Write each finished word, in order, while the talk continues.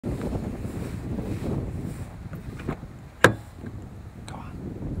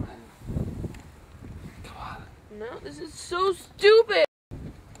This is so stupid.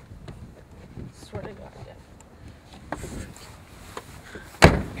 Swear to God, yeah.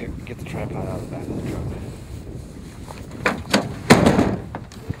 Here, get the tripod out of the back of the truck.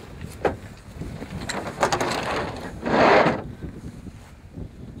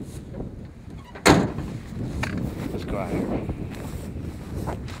 Let's go out here.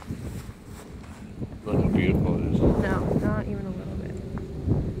 Look how beautiful it is. No, not even a little bit.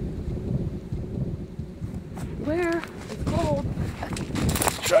 Where? It's cold.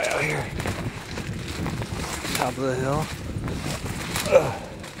 Let's try out here. Top of the hill. Ugh.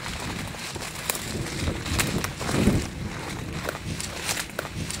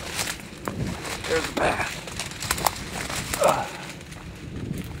 There's the path. Ugh.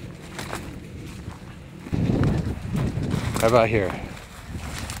 How about here?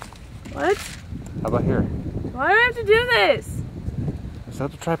 What? How about here? Why do I have to do this? Is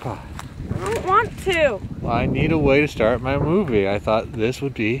that the tripod? I don't want to. Well, I need a way to start my movie. I thought this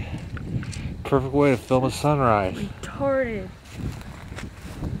would be a perfect way to film a sunrise. Retarded.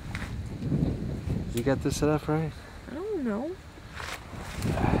 You got this set up right? I don't know.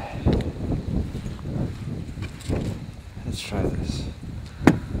 Let's try this.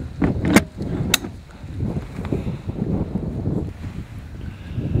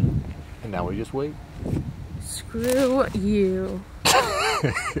 And now we just wait. Screw you.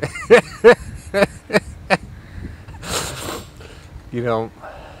 You know,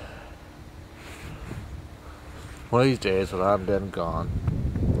 one of these days when I'm dead and gone,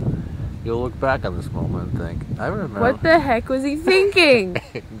 you'll look back on this moment and think, I remember. What the heck was he thinking?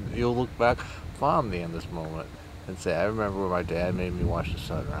 You'll look back fondly on this moment and say, I remember when my dad made me watch the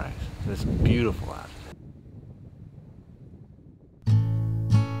sunrise. And it's beautiful out there.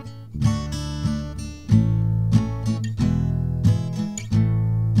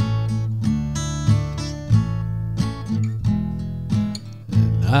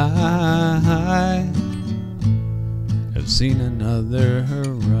 I have seen another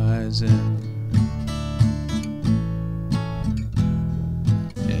horizon,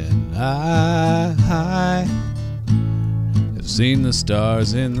 and I have seen the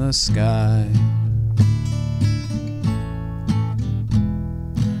stars in the sky,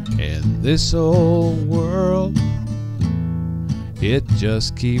 and this old world, it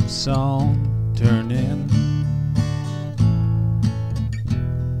just keeps on turning.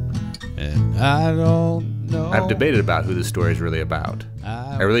 I don't know. I've debated about who this story is really about.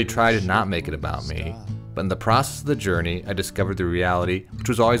 I really tried to not make it about me, but in the process of the journey, I discovered the reality which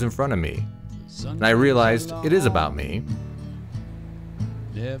was always in front of me. And I realized it is about me.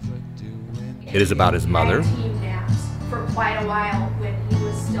 It is about his mother. Team naps for quite a while when he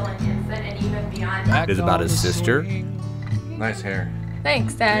was still an infant and even beyond that. It is about his sister. Nice hair.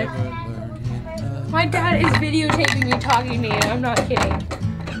 Thanks, Dad. My dad is videotaping me talking to you. I'm not kidding.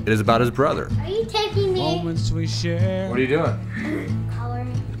 It is about his brother. Are you taking me? Moments we share. What are you doing?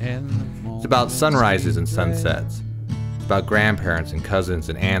 Coloring. It's about sunrises and sunsets. It's about grandparents and cousins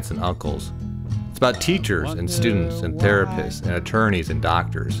and aunts and uncles. It's about teachers and students and therapists and attorneys and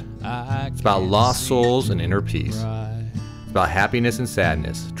doctors. It's about lost souls and inner peace. It's about happiness and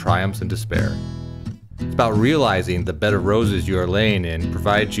sadness, triumphs and despair. It's about realizing the bed of roses you are laying in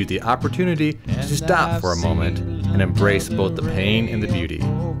provides you the opportunity to stop for a moment and embrace both the pain and the beauty.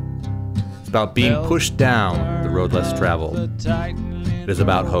 It's about being pushed down the road less traveled. It is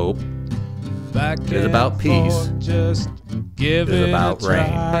about hope. It is about peace. It is about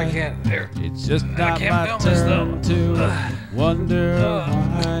rain. I can't. There. It's just not can't my film this, turn though. to wonder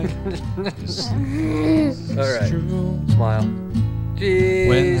why. All right. True. Smile. Jeez.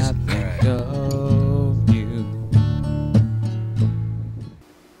 When I think of you.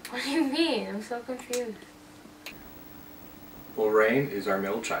 What do you mean? I'm so confused. Well, Rain is our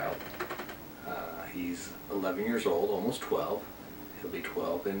middle child. He's 11 years old, almost 12. He'll be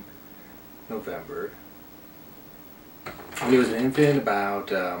 12 in November. When he was an infant, about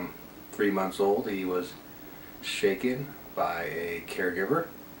 3 months old, he was shaken by a caregiver,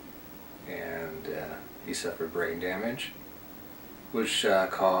 and he suffered brain damage, which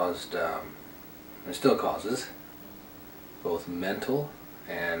caused, and still causes, both mental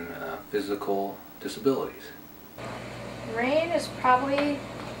and physical disabilities. Rain is probably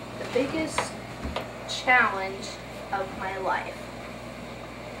the biggest challenge of my life.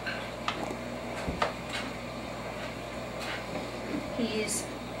 He's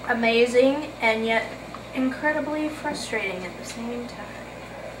amazing and yet incredibly frustrating at the same time.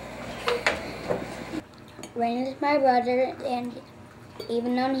 Rain is my brother, and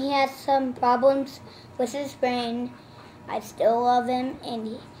even though he has some problems with his brain, I still love him,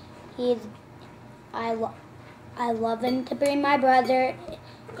 and I I love him to be my brother.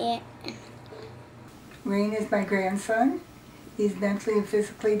 And Rain is my grandson. He's mentally and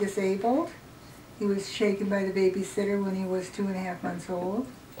physically disabled. He was shaken by the babysitter when he was 2.5 months old.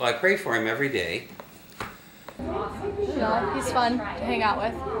 Well, I pray for him every day. No, he's fun to hang out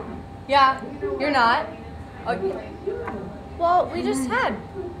with. Yeah, you're not. Okay. Well, we just had.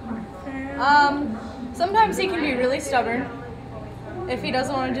 Sometimes he can be really stubborn if he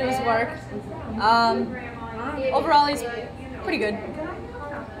doesn't want to do his work. Overall, he's pretty good.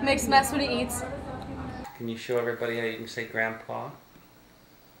 Makes a mess when he eats. Can you show everybody how you can say Grandpa?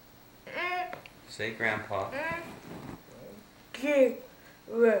 Say Grandpa.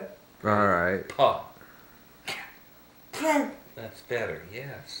 Alright. Pa. That's better,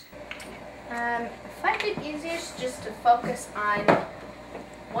 yes. I find it easiest just to focus on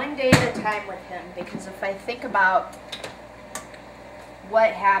one day at a time with him, because if I think about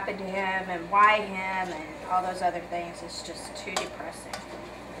what happened to him and why him and all those other things, it's just too depressing.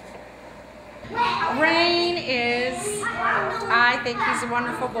 Rain is, I think he's a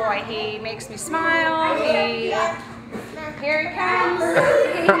wonderful boy. He makes me smile. Here he comes.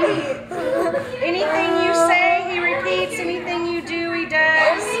 Anything you say, he repeats. Anything you do, he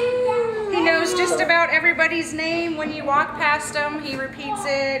does. He knows just about everybody's name. When you walk past him, he repeats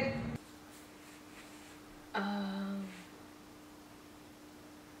it.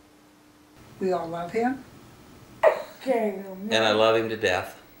 We all love him. And I love him to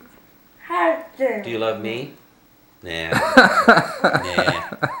death. Do you love me? Nah.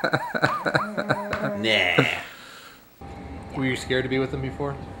 Nah. Were you scared to be with him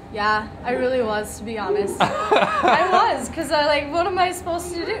before? Yeah, I really was, to be honest. I was, because what am I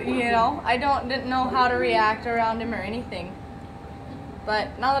supposed to do, you know? I didn't know how to react around him or anything.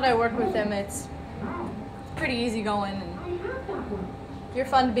 But now that I work with him, it's pretty easy going, and you're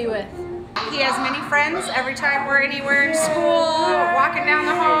fun to be with. He has many friends. Every time we're anywhere in school, walking down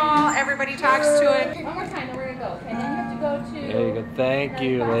the hall, everybody talks to him. One more time, then we're going to go, okay? Then you have to go to... There you go. Thank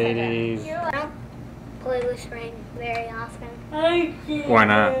you, ladies. I don't play with Rain very often. Why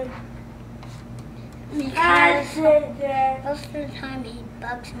not? Because most of the time he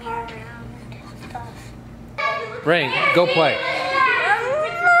bugs me around and stuff. Rain, go play.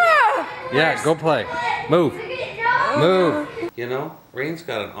 Yeah, go play. Move. Move. You know, Rain's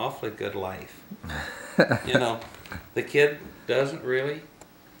got an awfully good life. You know, the kid doesn't really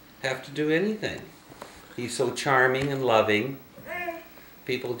have to do anything. He's so charming and loving.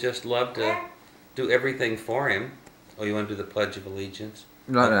 People just love to do everything for him. Oh, you want to do the Pledge of Allegiance?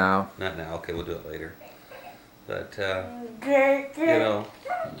 Not now. Not now. Okay, we'll do it later. But, you know,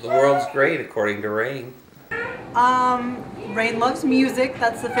 the world's great according to Rain. Rain loves music.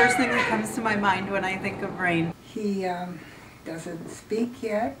 That's the first thing that comes to my mind when I think of Rain. He doesn't speak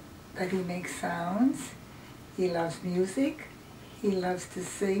yet, but he makes sounds. He loves music. He loves to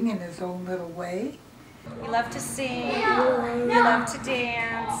sing in his own little way. You love to sing. You love to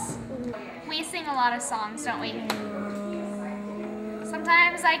dance. We sing a lot of songs, don't we?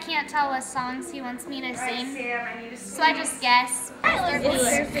 Sometimes I can't tell what songs he wants me to sing, so I just guess.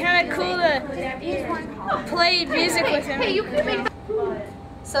 It's kind of cool to play music with him. Hey, you can make...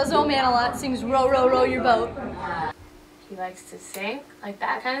 Says old man a lot, sings row, row, row your boat. He likes to sing, like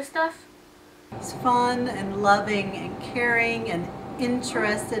that kind of stuff. He's fun and loving and caring and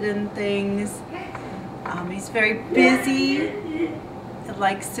interested in things. He's very busy. He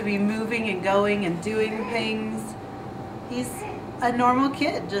likes to be moving and going and doing things. He's a normal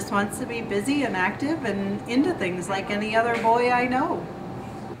kid, just wants to be busy and active and into things like any other boy I know.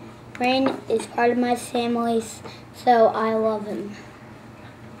 Rain is part of my family, so I love him.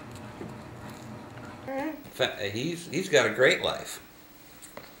 He's got a great life.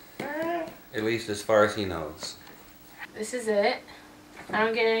 At least as far as he knows. This is it. I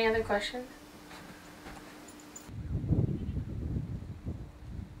don't get any other questions.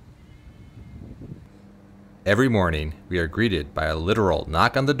 Every morning, we are greeted by a literal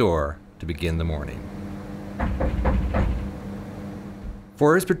knock on the door to begin the morning.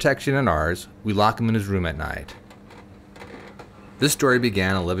 For his protection and ours, we lock him in his room at night. This story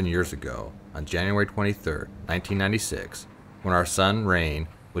began 11 years ago, on January 23, 1996, when our son, Rain,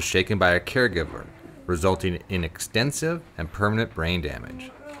 was shaken by a caregiver, resulting in extensive and permanent brain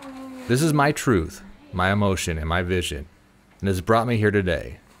damage. This is my truth, my emotion, and my vision, and has brought me here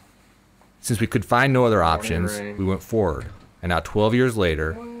today. Since we could find no other options, we went forward, and now 12 years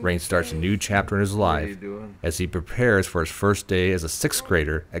later, Rain starts a new chapter in his life as he prepares for his first day as a 6th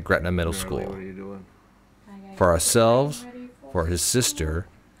grader at Gretna Middle School. For ourselves, for his sister,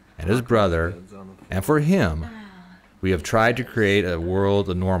 and his brother, and for him, we have tried to create a world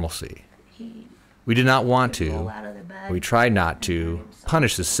of normalcy, We did not want to, we tried not to,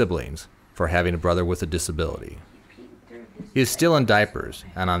 punish his siblings for having a brother with a disability. He is still in diapers,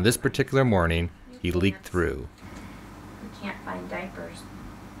 and on this particular morning, he leaked through. We can't find diapers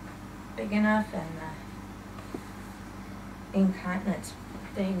big enough, and the incontinence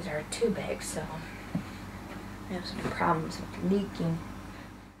things are too big, so we have some problems with leaking.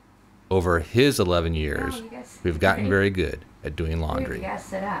 Over his 11 years, we've gotten very good at doing You laundry. gotta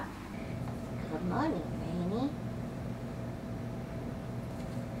sit up. Good morning, Rainy.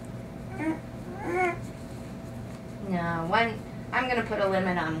 No, I'm gonna put a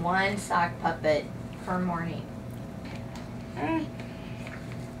limit on one sock puppet per morning.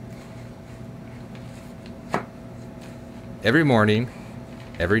 Every morning,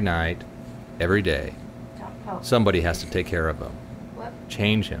 every night, every day, Don't poke. somebody has to take care of him, Whoop.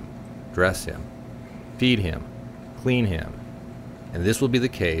 change him, dress him, feed him, clean him, and this will be the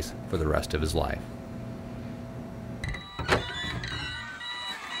case for the rest of his life.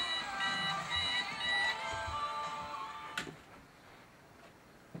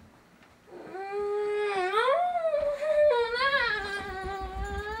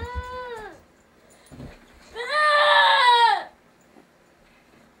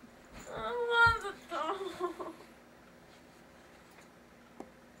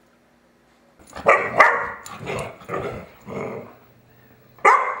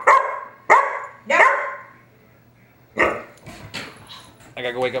 I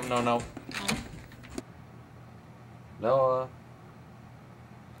gotta go wake up. No. Noah.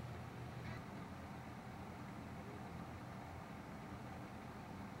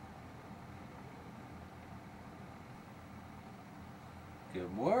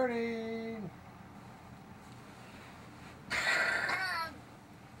 Good morning.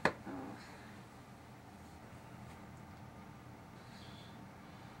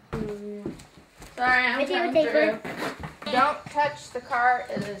 Sorry, I'm Video coming taker. through. Don't touch the car.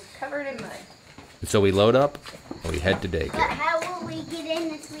 It is covered in mud. And so we load up and we head to But daycare. how will we get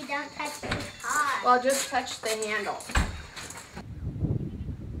in if we don't touch the car? Well, just touch the handle.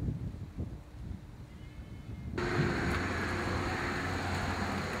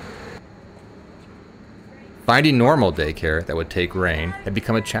 Finding normal daycare that would take Rain had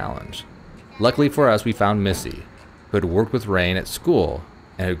become a challenge. Luckily for us, we found Missy, who had worked with Rain at school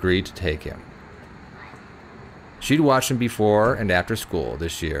and agreed to take him. She'd watch him before and after school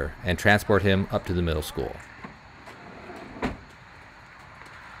this year and transport him up to the middle school.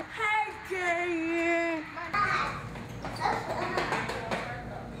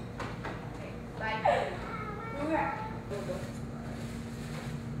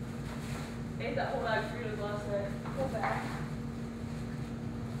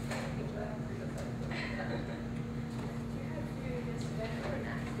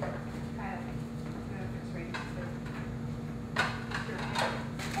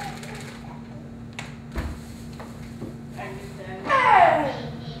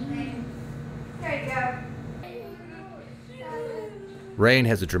 Rain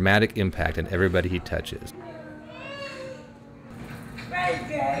has a dramatic impact on everybody he touches.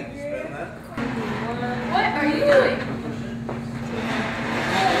 What are you doing?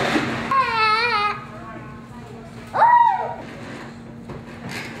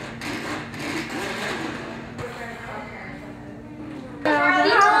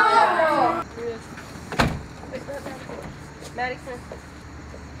 Madison.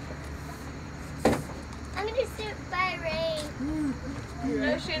 I'm gonna sit by Ray.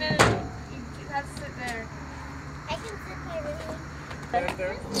 No, Shannon, you have to sit there. I can sit by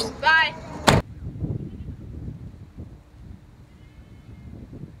Ray. Bye.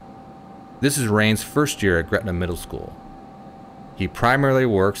 This is Rain's first year at Gretna Middle School. He primarily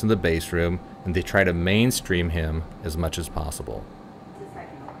works in the base room, and they try to mainstream him as much as possible.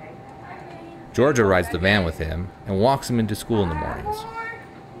 Georgia rides the van with him and walks him into school in the mornings.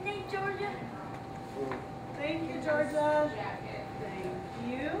 Thank you, Georgia. Thank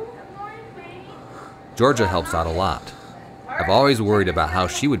you. Georgia helps out a lot. I've always worried about how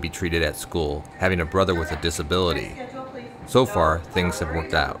she would be treated at school, having a brother with a disability. So far, things have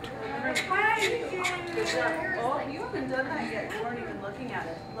worked out. Oh, you haven't done that yet. You weren't even looking at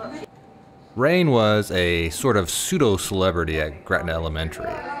it. Look. Rain was a sort of pseudo-celebrity at Gretna Elementary.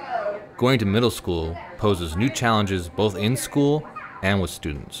 Going to middle school poses new challenges both in school and with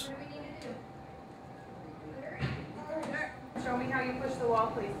students. Show me how you push the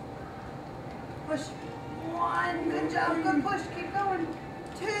wall, please. Push. One. Good job. Good push. Keep going.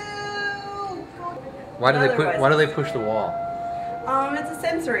 Two. Why do they push the wall? It's a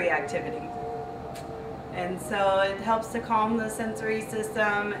sensory activity. And so it helps to calm the sensory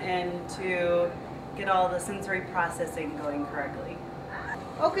system and to get all the sensory processing going correctly.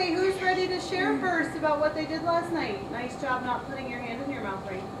 Okay, who's ready to share first about what they did last night? Nice job not putting your hand in your mouth,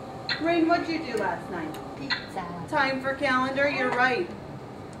 Rain. Rain, what'd you do last night? Pizza. Time for calendar, you're right.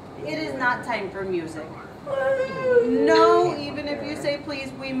 It is not time for music. No, even if you say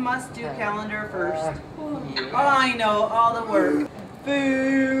please, we must do calendar first. Oh, I know, all the work.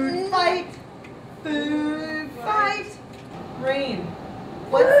 Food fight. Food fight. Rain,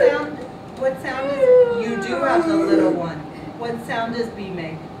 what sound is, you do have the little one. What sound does B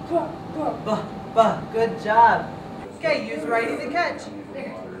make? Buh, buh, good job. Okay, use righty to catch.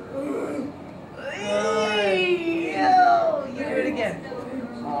 You do it again.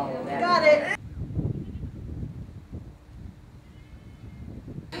 Got it.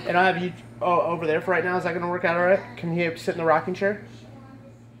 And I'll have you over there for right now. Is that going to work out all right? Can he sit in the rocking chair?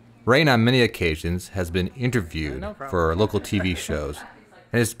 Rain, on many occasions, has been interviewed for local TV shows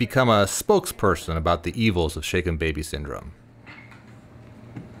and has become a spokesperson about the evils of shaken baby syndrome.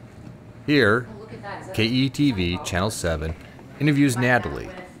 Here, KETV Channel 7 interviews Natalie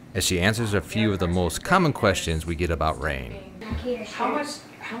as she answers a few of the most common questions we get about Rain. How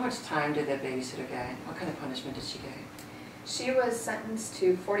much time did that babysitter get? What kind of punishment did she get? She was sentenced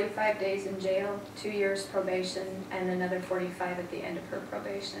to 45 days in jail, 2 years probation, and another 45 at the end of her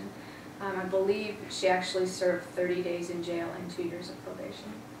probation. I believe she actually served 30 days in jail and 2 years of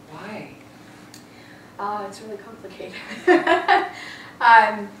probation. Why? It's really complicated.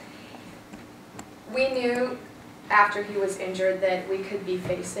 We knew after he was injured that we could be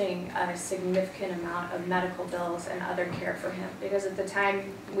facing a significant amount of medical bills and other care for him, because at the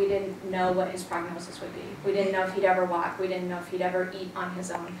time we didn't know what his prognosis would be. We didn't know if he'd ever walk. We didn't know if he'd ever eat on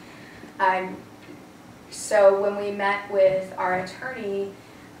his own. So when we met with our attorney,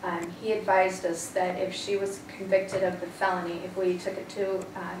 he advised us that if she was convicted of the felony, if we took it to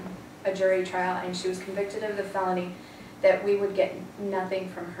a jury trial and she was convicted of the felony, that we would get nothing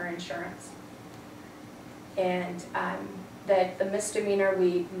from her insurance. And that the misdemeanor,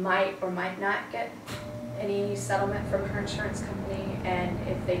 we might or might not get any settlement from her insurance company, and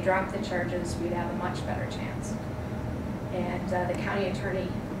if they dropped the charges, we'd have a much better chance. And the county attorney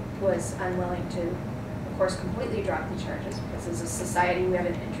was unwilling to, of course, completely drop the charges, because as a society we have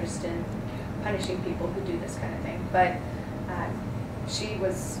an interest in punishing people who do this kind of thing. But she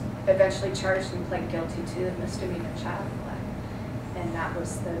was eventually charged and pled guilty to the misdemeanor child neglect, and that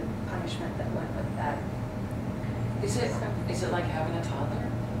was the punishment that went with that. Is it like having a toddler?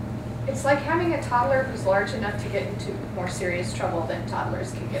 It's like having a toddler who's large enough to get into more serious trouble than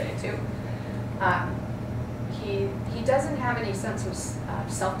toddlers can get into. He doesn't have any sense of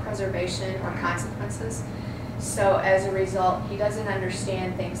self-preservation or consequences. So as a result, he doesn't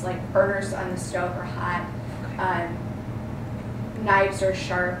understand things like burners on the stove are hot, knives are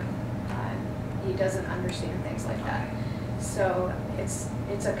sharp. He doesn't understand things like that. So it's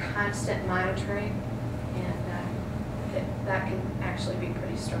a constant monitoring, and that can actually be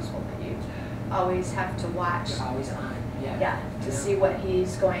pretty stressful. That you always have to watch. You're always on. Yeah, to see what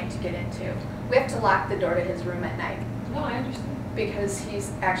he's going to get into. We have to lock the door to his room at night. No, I understand. Because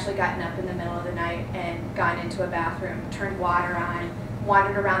he's actually gotten up in the middle of the night and gone into a bathroom, turned water on,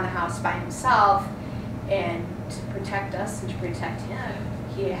 wandered around the house by himself, and to protect us and to protect him,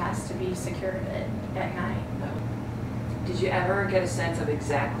 he has to be secured at night. Did you ever get a sense of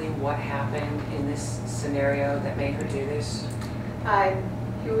exactly what happened in this scenario that made her do this?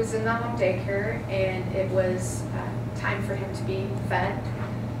 He was in the home daycare, and it was time for him to be fed,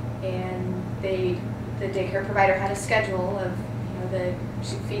 and the daycare provider had a schedule of,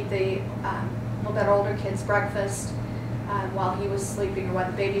 she'd feed the little bit older kids breakfast while he was sleeping or while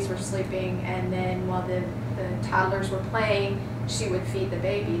the babies were sleeping, and then while the toddlers were playing, she would feed the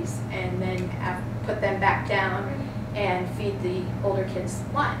babies, and then put them back down and feed the older kids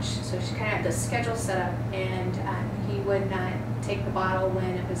lunch. So she kind of had the schedule set up, and he would not take the bottle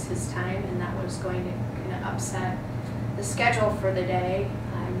when it was his time, and that was going to kind of upset the schedule for the day,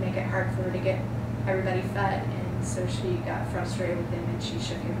 make it hard for her to get everybody fed, and so she got frustrated with him, and she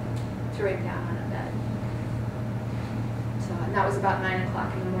shook him, threw him down on a bed. So, and that was about 9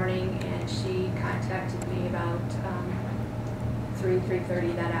 o'clock in the morning, and she contacted me about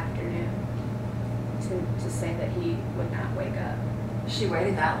 3:30 that afternoon to say that he would not wake up. She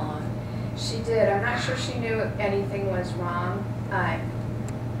waited that long? She did. I'm not sure she knew anything was wrong.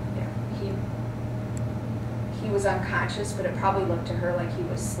 He was unconscious, but it probably looked to her like he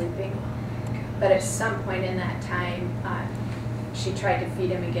was sleeping. But at some point in that time, she tried to feed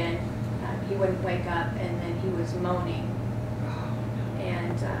him again. He wouldn't wake up, and then he was moaning.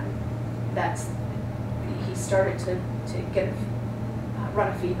 And he started to get run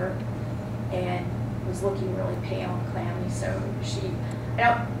a fever. And was looking really pale and clammy. So I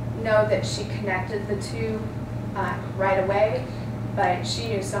don't know that she connected the two right away, but she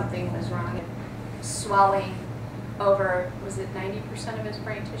knew something was wrong. Swelling over, was it 90% of his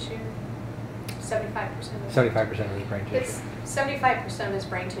brain tissue? 75% of his 75% of his brain tissue. 75% of his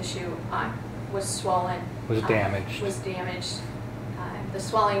brain tissue was swollen. Was damaged. Was damaged. The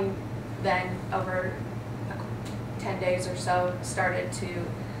swelling then, over 10 days or so, started to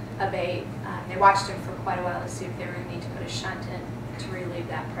abate. They watched him for quite a while to see if they were going to need to put a shunt in to relieve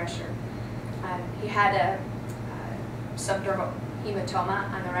that pressure. He had a subdermal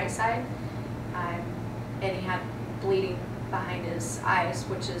hematoma on the right side, and he had bleeding behind his eyes,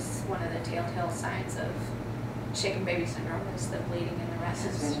 which is one of the telltale signs of shaken baby syndrome, is the bleeding in the retinas.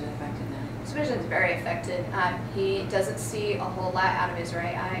 Is his vision affected now? His vision is very affected. He doesn't see a whole lot out of his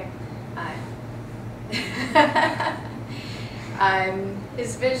right eye.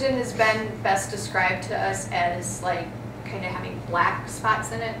 His vision has been best described to us as like kind of having black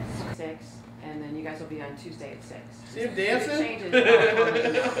spots in it. 6, and then you guys will be on Tuesday at 6. See him dancing? Changes.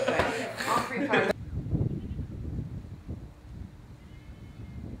 All 3 parts.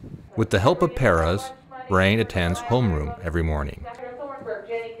 With the help of paras, Rain attends homeroom every morning.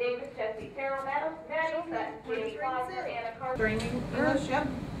 English, yep.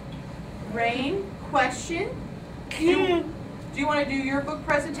 Rain, question. Do you want to do your book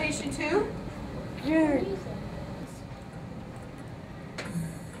presentation too? Sure.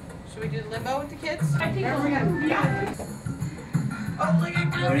 Should we do limbo with the kids? I think Remember we'll we have- got- Oh, look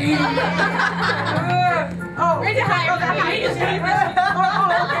at Cody! Oh, Raise it higher. oh, that height is okay. I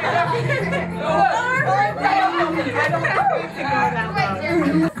don't think we can go that low.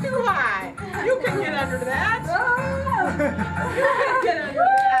 It's too high. You can get under that. You can get under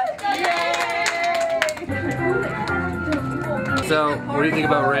that. Yay! So, what do you think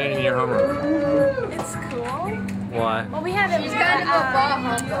about Rain in your homeroom? It's cool. Why? Well, we have it. She's gotta go ball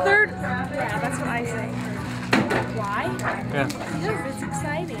home. Third. Yeah, that's what I say. Why? Yeah. Because it's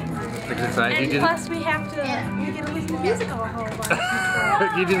exciting. It's exciting. And You do, plus, we have to. We get to listen to music a whole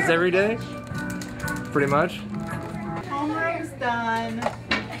bunch. you do this every day? Pretty much? Homeroom's done.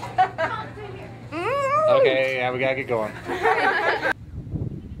 Okay, yeah, we gotta get going.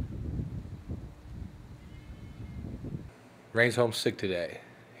 Rain's homesick today.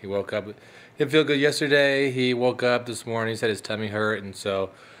 He woke up, didn't feel good yesterday. He woke up this morning, said his tummy hurt, and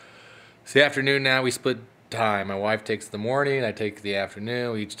so it's the afternoon now. We split time. My wife takes the morning, I take the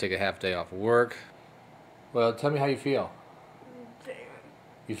afternoon. We each take a half day off of work. Well, tell me how you feel.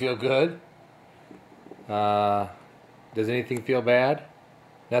 You feel good? Does anything feel bad?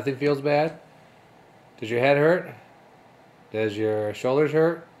 Nothing feels bad? Does your head hurt? Does your shoulders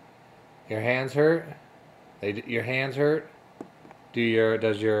hurt? Your hands hurt? Your hands hurt?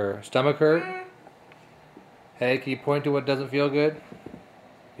 Does your stomach hurt? Hey, can you point to what doesn't feel good?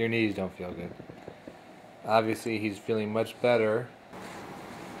 Your knees don't feel good. Obviously, he's feeling much better.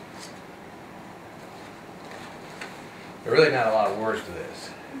 There's really not a lot of words to this.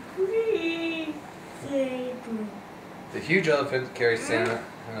 The huge elephant carries Santa.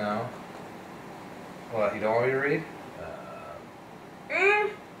 No. What, you don't want me to read?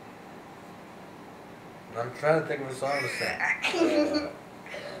 I'm trying to think of a song to sing.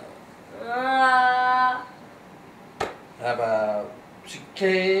 How about she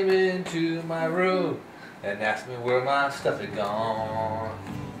came into my room and asked me where my stuff had gone.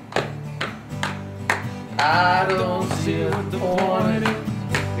 I don't see what the point is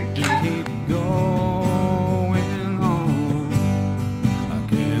to keep going on. I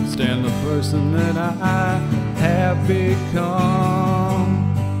can't stand the person that I have become.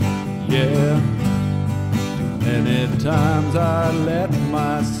 Yeah, many times I let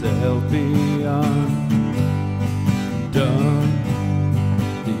myself be undone.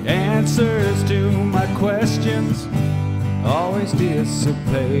 The answers to my questions always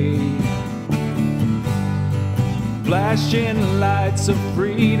dissipate. Flashing lights of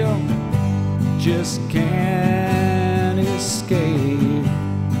freedom just can't escape.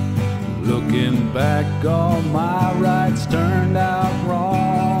 Looking back, all my rights turned out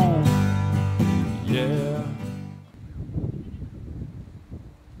wrong. Yeah.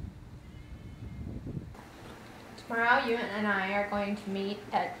 Tomorrow, you and I are going to meet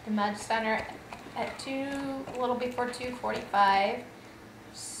at the Med Center at a little before 2:45,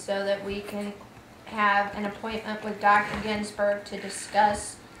 so that we can have an appointment with Dr. Ginsburg to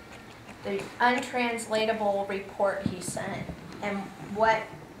discuss the untranslatable report he sent and what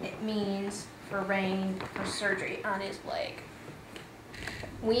it means for Rain for surgery on his leg.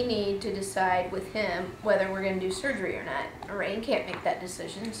 We need to decide with him whether we're going to do surgery or not. Rain can't make that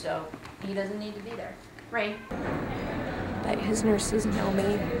decision, so he doesn't need to be there. Right. That his nurses know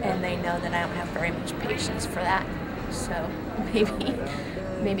me and they know that I don't have very much patience for that. So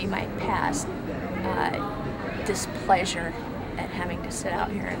maybe my past displeasure at having to sit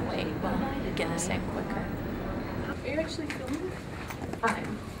out here and wait will get us in quicker. Are you actually filming?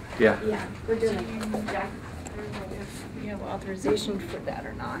 Yeah. Yeah, we're doing it. Yeah. I don't know if you have authorization for that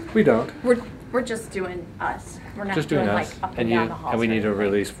or not. We don't. We're just doing us. We're not Just doing doing us. like up and down the halls. And we or need a anything.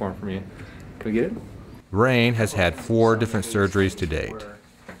 release form from you. Can we get it? Rain has had 4 different surgeries to date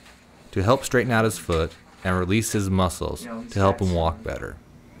to help straighten out his foot and release his muscles to help him walk better.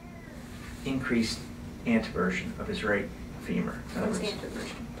 Increased anteversion of his right femur. In other What's words,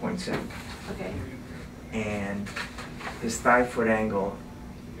 anteversion? 0.7. Okay. And his thigh foot angle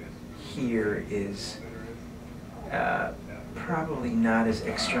here is probably not as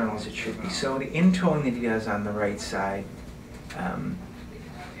external as it should be. So the in-toeing that he does on the right side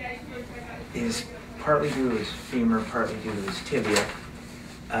is partly due to his femur, partly due to his tibia.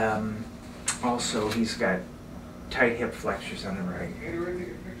 Also, he's got tight hip flexors on the right,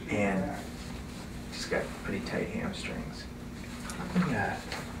 and he's got pretty tight hamstrings.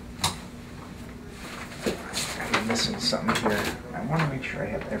 I'm missing something here. I want to make sure I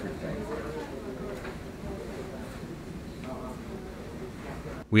have everything.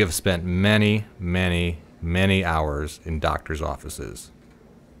 We have spent many, many, many hours in doctors' offices.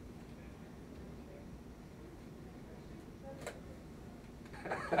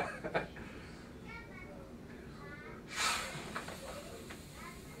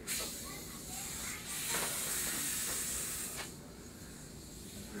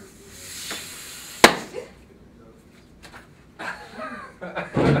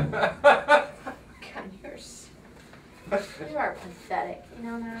 You are pathetic. You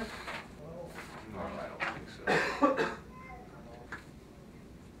know that? No, I don't think so.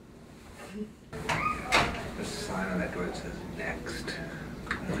 There's a sign on that door that says next.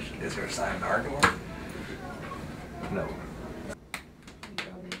 Is there a sign on our door? No. You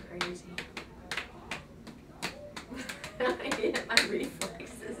drove me crazy. I hit my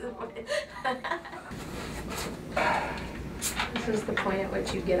reflexes. This is the point at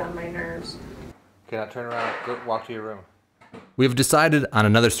which you get on my nerves. Okay, now turn around. Go walk to your room. We have decided on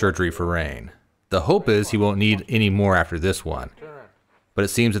another surgery for Rain. The hope is he won't need any more after this one, but it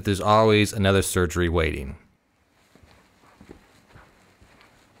seems that there's always another surgery waiting.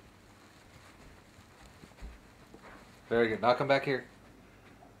 Very good. Now come back here.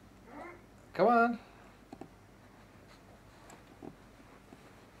 Come on.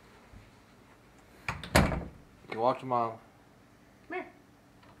 You walk to Mom. Come here.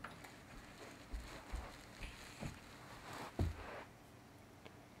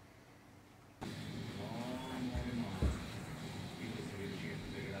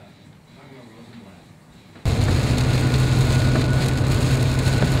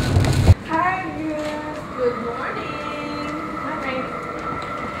 Hi, good morning. Hi, Rain.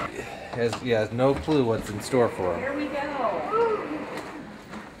 Has no clue what's in store for him. Here we go.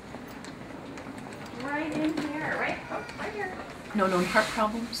 Right in here, right? Oh, right here. No known heart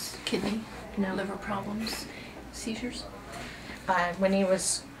problems, kidney, liver problems, seizures? When he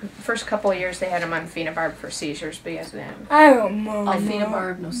was first couple of years, they had him on phenobarb for seizures, but he hasn't had. I don't know.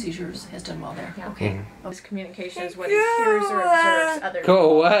 Phenobarb, no seizures, has done well there. Okay. His communication is what he hears or observes other Go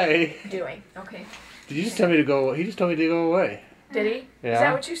people away. doing. Okay. Did you just tell me to go? He just told me to go away. Did he? Yeah. Is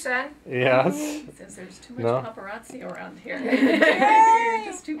that what you said? Yes. He says there's too much No. paparazzi around here. You're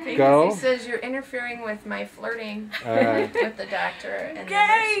just too big. Go. He says you're interfering with my flirting All right. with the doctor and the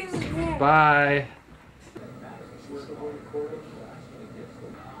nurses. Bye.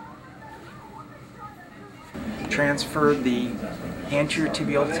 Transferred the anterior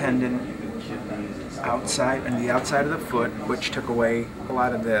tibial tendon outside and the outside of the foot, which took away a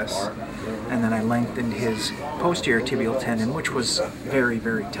lot of this, and then I lengthened his posterior tibial tendon, which was very,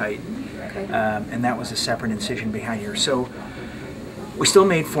 very tight, and that was a separate incision behind here. So we still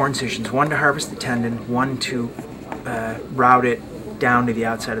made 4 incisions: one to harvest the tendon, one to route it down to the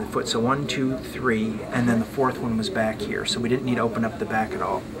outside of the foot. So 1, 2, 3, and then the 4th one was back here. So we didn't need to open up the back at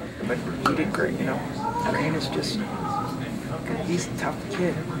all. But he did great, you know. Rain is just, he's a tough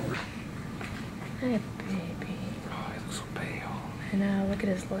kid. Hi, baby. Oh, he looks so pale. I know, look at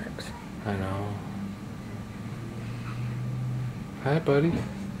his lips. I know. Hi, buddy. Can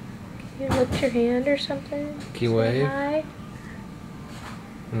you lift your hand or something? Can you Say wave? hi.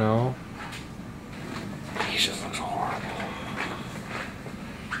 No. He just looks horrible.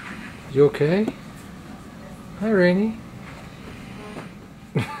 You okay? Hi, Rainy.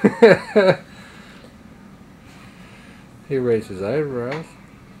 He raised his eyebrows.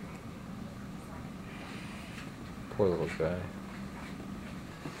 Poor little guy.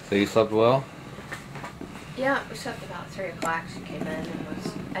 So you slept well? Yeah, we slept about 3 o'clock. She came in and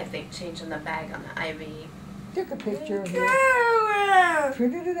was, I think, changing the bag on the IV. Took a picture of it.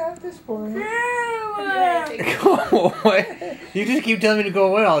 Printed it out this morning. Go away. You just keep telling me to go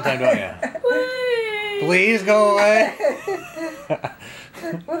away all the time, don't you? Please go away.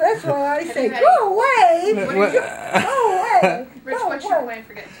 Well, that's why I say, go away. Go away. Rich, what's your plan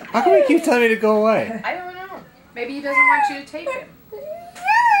for getting something? How come he keeps telling me to go away? I don't know. Maybe he doesn't want you to take him.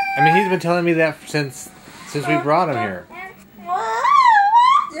 I mean, he's been telling me that since we brought him here. Yeah,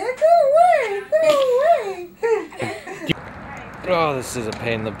 go away. Go away. Oh, this is a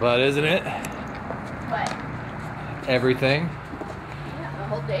pain in the butt, isn't it? What? Everything. Yeah, the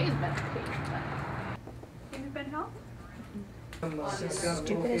whole day's been a pain. Have you been helped?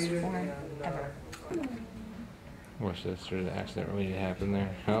 Stupidest form ever. Wish this sort of accident really happened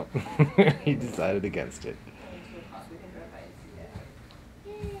there. Oh, he decided against it.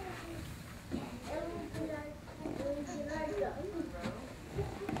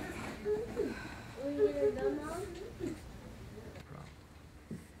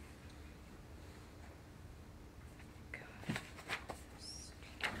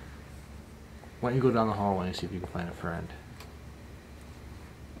 Why don't you go down the hallway and see if you can find a friend?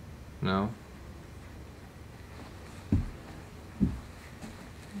 No?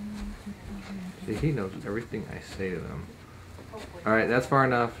 See, he knows everything I say to them. Alright, that's far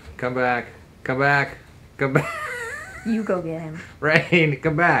enough. Come back. Come back. Come back. You go get him. Rain,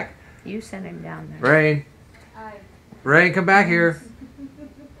 come back. You send him down there. Rain. Rain, come back here.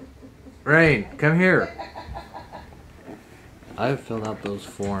 Rain, come here. I've filled out those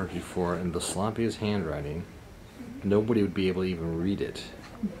forms before in the sloppiest handwriting. Nobody would be able to even read it.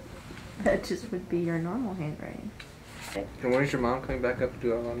 That just would be your normal handwriting. And when is your mom coming back up to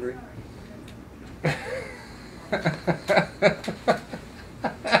do our laundry?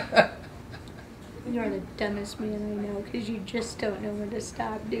 You're the dumbest man I know because you just don't know when to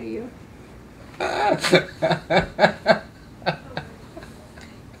stop, do you?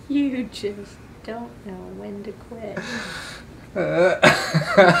 You just don't know when to quit. Hi,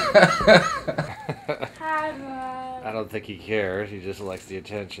 Mom. I don't think he cares. He just likes the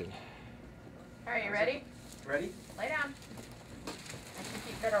attention. Are you ready? Ready? Lay down. I can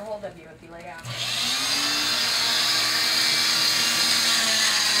keep better hold of you if you lay down.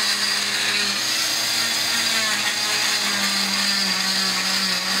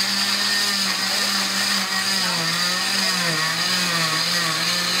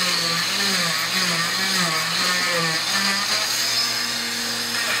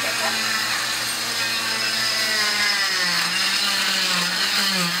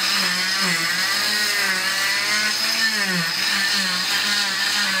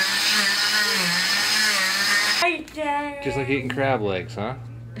 Just like eating crab legs, huh?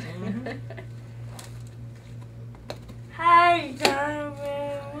 Hi,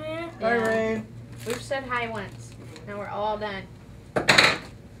 Donovan. Hi, Rain. We've said hi once. Now we're all done.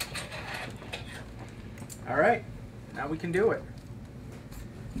 All right, now we can do it.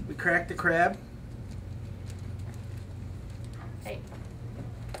 We cracked the crab. Hey.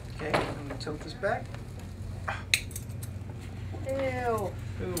 Okay, I'm gonna tilt this back. Ew.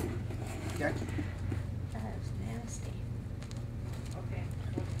 Ooh, yucky. That is nasty. Okay.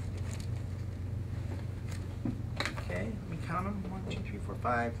 Okay, let me count them. 1, 2, 3, 4,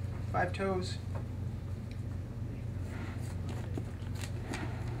 5. 5 toes.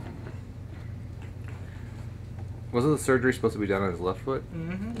 Wasn't the surgery supposed to be done on his left foot?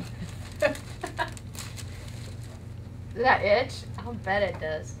 Mm-hmm. Does that itch? I'll bet it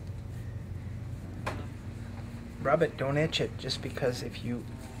does. Rub it, don't itch it. Just because if you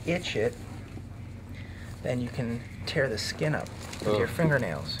itch it, then you can tear the skin up with your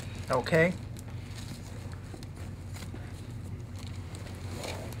fingernails. Okay?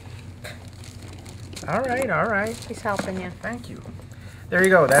 All right, all right. He's helping you. Thank you. There you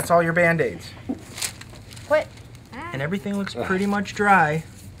go. That's all your Band-Aids. Quit. And everything looks pretty much dry.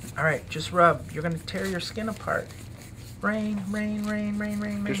 All right, just rub. You're going to tear your skin apart. Rain, rain, rain, rain,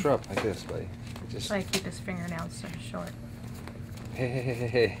 rain, rain. Just rub like this, buddy. That's why I keep his fingernails so short.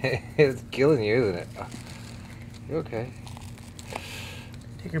 Hey, it's killing you, isn't it? You okay?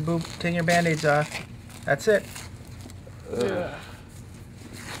 Take your Band-Aids off. That's it. Ugh.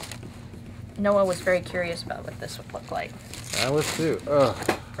 Noah was very curious about what this would look like. I was too. Ugh.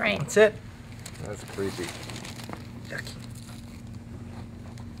 Right. That's it. That's creepy. Yucky.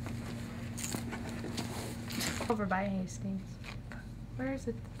 Over by Hastings. Where is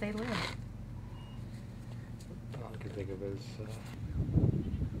it that they live? All I can think of is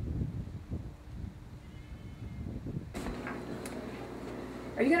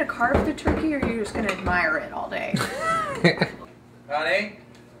Are you gonna carve the turkey, or are you just gonna admire it all day? Honey,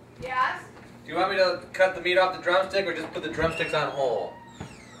 Yes? do you want me to cut the meat off the drumstick or just put the drumsticks on whole?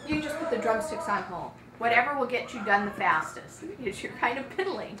 You just put the drumsticks on whole. Whatever will get you done the fastest. Because you're kind of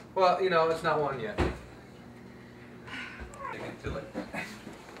piddling. Well, you know, it's not one yet.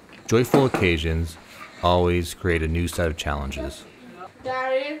 Joyful occasions always create a new set of challenges.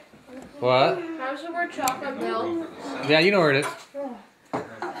 Daddy. What? How's some more chocolate milk? Yeah, you know where it is.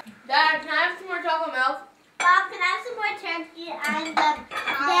 Dad, can I have some more chocolate milk? Bob, can I have some more turkey and Dad,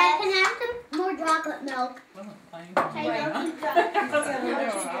 can I have some more chocolate milk?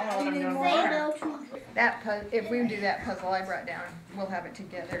 That if we do that puzzle I brought down, we'll have it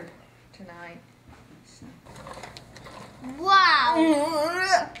together tonight. Wow.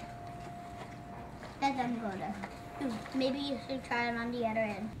 That doesn't go there. Maybe you should try it on the other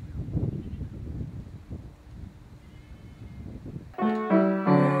end.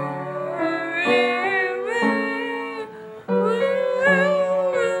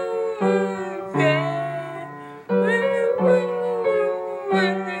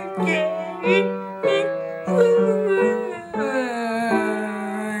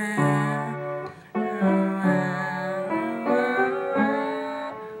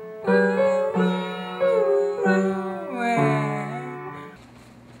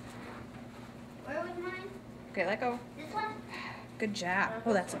 Okay, let go. Good job.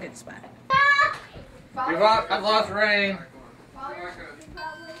 Oh, that's a good spot. I've lost Rain.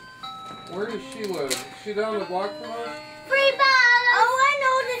 Where does she live? Is she down the block from us? Free ball! Oh, I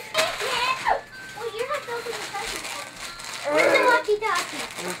know this. Oh, you're not built in the present. Where's the walkie-talkie?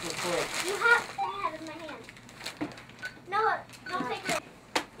 You have to have it in my hand. No, don't take it.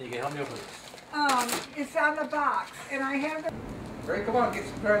 You can help me open this. It's on the box, and I have it. Ray, come on, get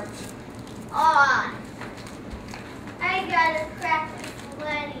some presents. Aw. I got a cracked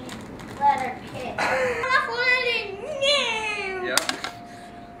sweaty letter kit. Off landing! No! Yep.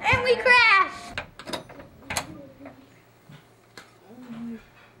 And we crashed!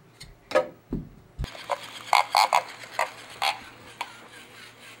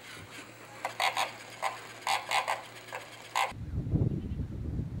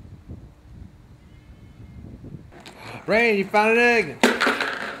 Rain, you found an egg.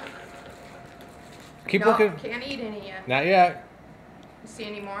 Keep No, looking. can't eat any yet. Not yet. You see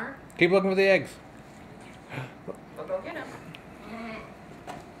any more? Keep looking for the eggs. We'll go get them.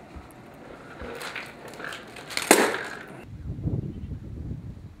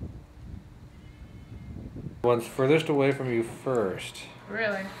 One's furthest away from you first.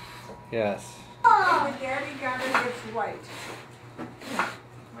 Really? Yes. Oh, Daddy got it. It's white.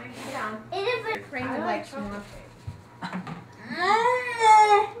 Down. Rain would like some more.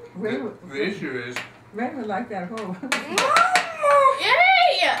 The issue is, Ray would like that whole.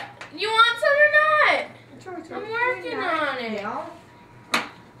 Yay! You want some or not? I'm working on it. Ew.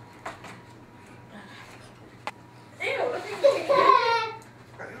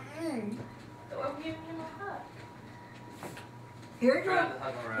 I'm giving you my cup. Here you go.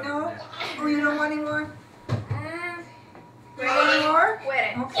 No? Oh, you don't want any more? Wait. Any more?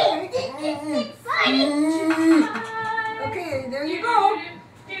 Wait. Okay. Okay, there you go.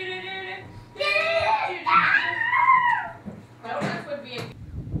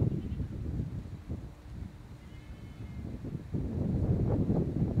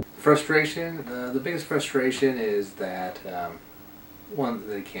 frustration. The biggest frustration is that one,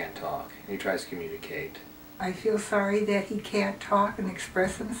 they can't talk. He tries to communicate. I feel sorry that he can't talk and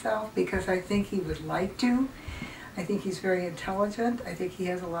express himself because I think he would like to. I think he's very intelligent. I think he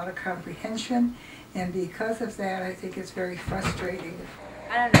has a lot of comprehension, and because of that, I think it's very frustrating.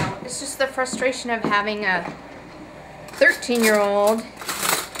 I don't know. It's just the frustration of having a 13-year-old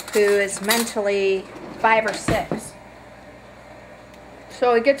who is mentally 5 or 6.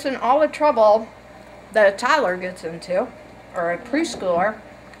 So he gets in all the trouble that a toddler gets into, or a preschooler,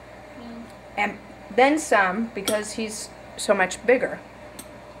 and then some because he's so much bigger.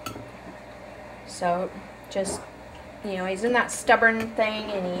 So just, you know, he's in that stubborn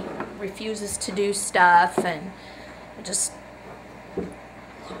thing and he refuses to do stuff, and it just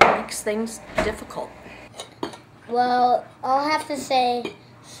makes things difficult. Well, I'll have to say,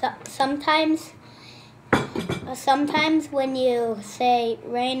 sometimes when you say,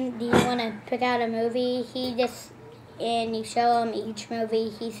 Rain, do you want to pick out a movie, and you show him each movie,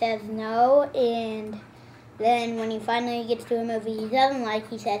 he says no, and then when he finally gets to a movie he doesn't like,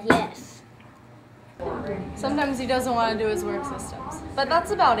 he says yes. Sometimes he doesn't want to do his work systems. But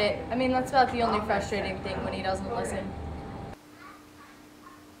that's about it. I mean, that's about the only frustrating thing when he doesn't listen.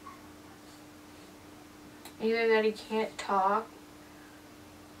 Either that he can't talk,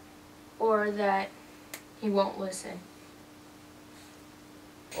 or that he won't listen?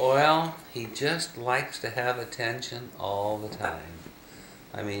 Well, he just likes to have attention all the time.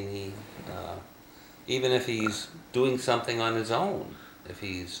 I mean, he, even if he's doing something on his own, if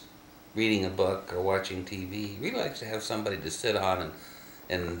he's reading a book or watching TV, he really likes to have somebody to sit on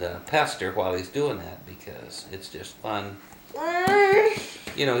and pester while he's doing that, because it's just fun.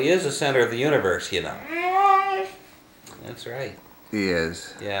 You know, he is the center of the universe, you know. That's right. He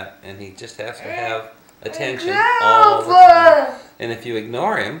is. Yeah, and he just has to have attention all the time. And if you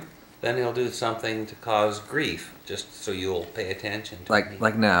ignore him, then he'll do something to cause grief, just so you'll pay attention to him.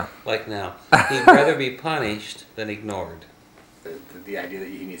 Like now. Like now. He'd rather be punished than ignored. The idea that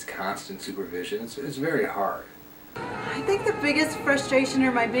he needs constant supervision, it's very hard. I think the biggest frustration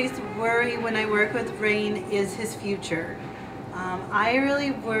or my biggest worry when I work with Rain is his future. I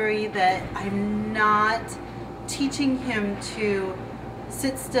really worry that I'm not teaching him to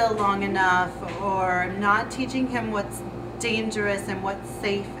sit still long enough, or not teaching him what's dangerous and what's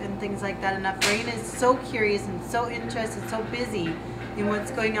safe and things like that enough. Rain is so curious and so interested, so busy in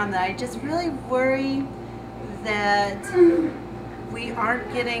what's going on, that I just really worry that we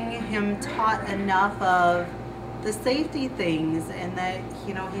aren't getting him taught enough of the safety things, and that,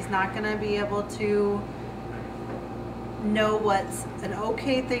 you know, he's not going to be able to know what's an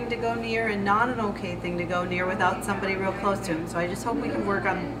okay thing to go near and not an okay thing to go near without somebody real close to him. So I just hope we can work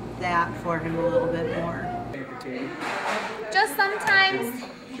on that for him a little bit more. Just sometimes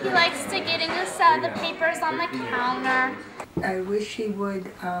he likes to get into some of the papers on the counter. I wish he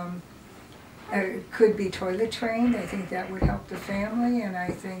would, could be toilet trained. I think that would help the family, and I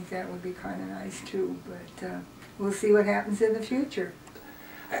think that would be kind of nice too. But we'll see what happens in the future.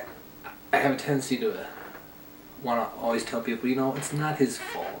 I have a tendency to want to always tell people, you know, it's not his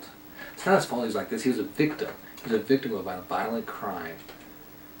fault. It's not his fault he's like this. He was a victim. He was a victim of a violent crime.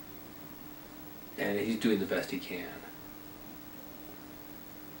 And he's doing the best he can.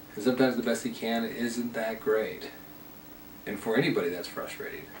 And sometimes the best he can isn't that great. And for anybody, that's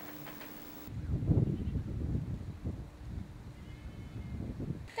frustrating.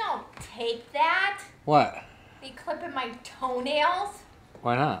 Don't take that. What? Be clipping my toenails.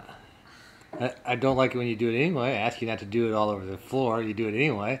 Why not? I don't like it when you do it anyway. I ask you not to do it all over the floor. You do it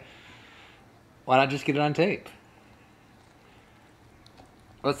anyway. Why not just get it on tape?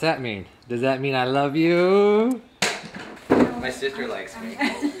 What's that mean? Does that mean I love you? My sister likes me.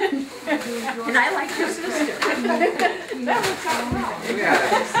 And I like your sister.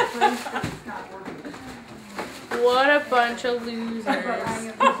 What a bunch of losers.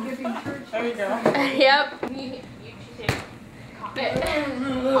 There we go. Yep.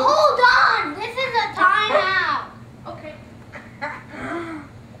 Hold on! This is a timeout! Okay.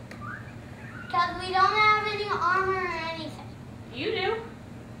 Because we don't have any armor or anything. You do.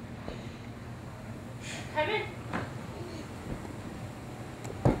 Come in.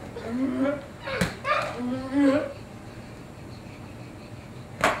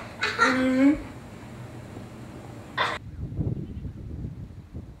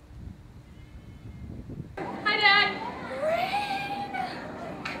 Hi, Dad.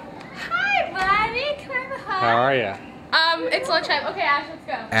 Hi, buddy. Can I have a hug? How are you? It's lunchtime. Okay, Ash, let's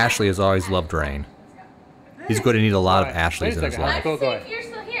go. Ashley has always loved Rain. He's going to need a lot of Ashleys in his life. Go ahead. You're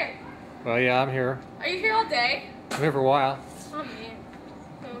still here. Well, yeah, I'm here. Are you here all day? I'm here for a while. Oh, man.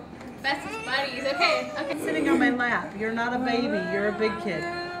 Bestest buddies. Okay. Sitting on my lap. You're not a baby. You're a big kid.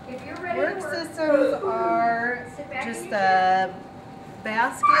 Work systems are just a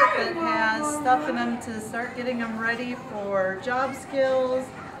basket that has stuff in them to start getting them ready for job skills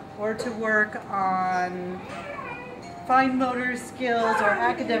or to work on fine motor skills or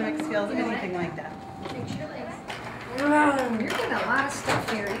academic skills, anything like that. You're getting a lot of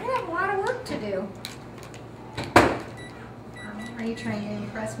stuff here. You have a lot of work to do. Are you trying to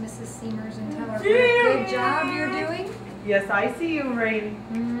impress Mrs. Seamers and tell her what a good job you're doing? Yes, I see you, Rain.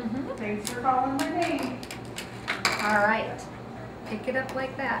 Thanks for calling my name. All right. Pick it up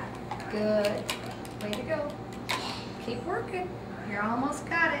like that. Good. Way to go. Keep working. You're almost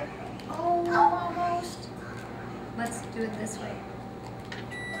got it. Oh, almost. Let's do it this way.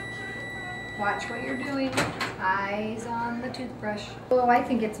 Watch what you're doing. Eyes on the toothbrush. Oh, I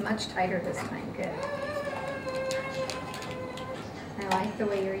think it's much tighter this time. Good. I like the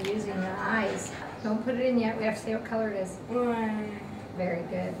way you're using your eyes. Don't put it in yet. We have to see what color it is. Very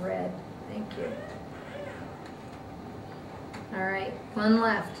good. Red. Thank you. All right. One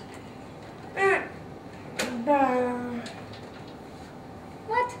left.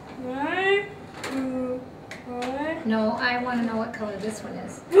 What? No, I want to know what color this one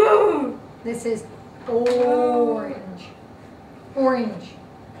is. This is orange. Orange.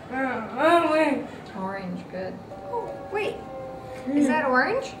 Orange, good. Oh, wait. Is that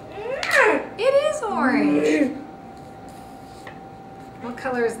orange? It is orange. What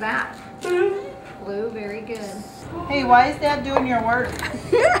color is that? Blue, very good. Hey, why is Dad doing your work?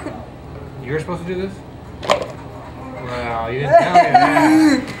 You're supposed to do this? Well, you didn't tell me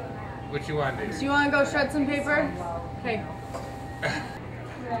that. What you want to do? Do you want to go shred some paper? Okay.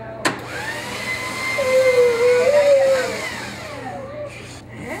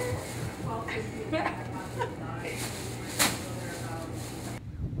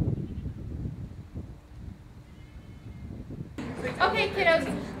 Okay, kiddos,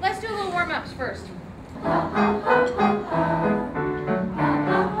 let's do a little warm-ups first.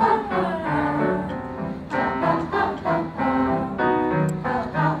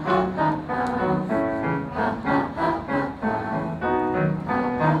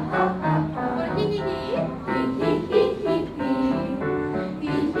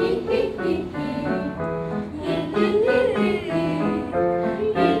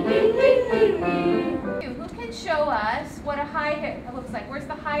 Who can show us what a high hit looks like? Where's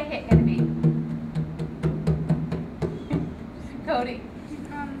the high hit going to be? Cody.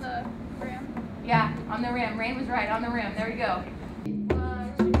 On the rim. Yeah, on the rim. Rain was right, on the rim. There we go.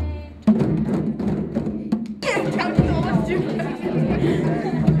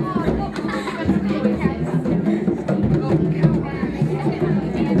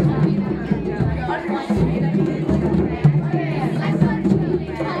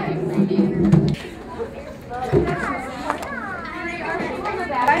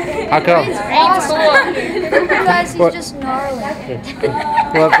 How come? Because he's What? just gnarly.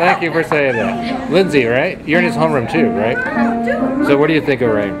 Well, thank you for saying that. Lindsay, right? You're in his homeroom too, right? So what do you think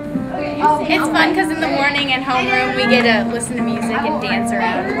of Rain? It's fun because in the morning at homeroom we get to listen to music and dance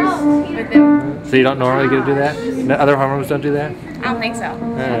around with him. So you don't normally get to do that? No, other homerooms don't do that? I don't think so.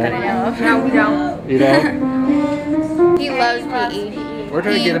 Not that I know of. No, we don't. You don't? He loves PE. We're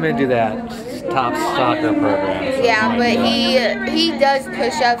trying to get him into that top soccer program. Yeah, but he does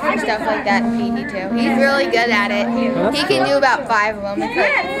push-ups and stuff like that in PE too. He's really good at it. He can do about 5 of them.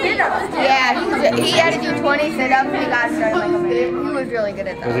 Yeah, he had to do 20 sit-ups and he got started like a minute. He was really good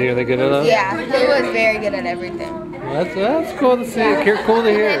at Was that. he really good at that? Yeah, he was very good at everything. That's cool to see. Cool to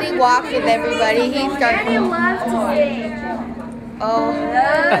And hear. he walks with everybody. He starts. He loves to sing. Oh.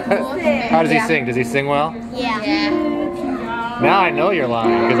 How does he sing? Does he sing well? Yeah. Now I know you're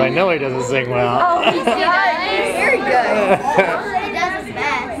lying because I know he doesn't sing well. Oh, he's very good. He does his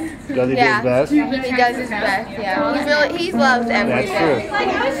best. Does he do his best? He does his best, yeah. He loves everything.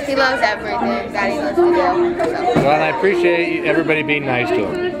 That's He loves everything that he loves to do. So. Well, and I appreciate everybody being nice to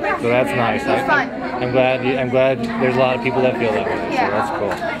him. So that's nice. It's fun. I'm glad there's a lot of people that feel that way. Yeah. So that's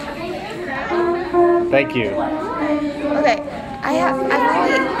cool. Thank you. Okay,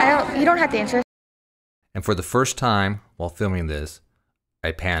 you don't have to answer. And for the first time while filming this,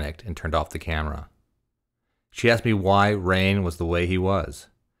 I panicked and turned off the camera. She asked me why Rain was the way he was.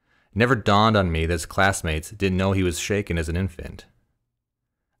 It never dawned on me that his classmates didn't know he was shaken as an infant.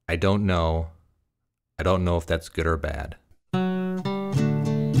 I don't know if that's good or bad.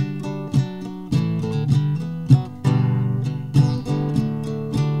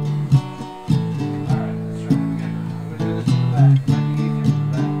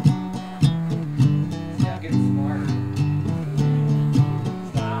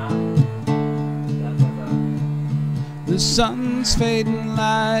 The sun's fading,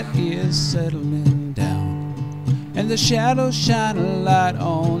 light is settling down, and the shadows shine a light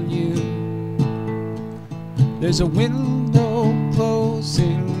on you. There's a window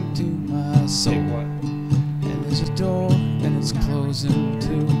closing to my soul, and there's a door and it's closing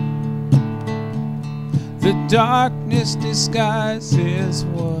too. The darkness disguises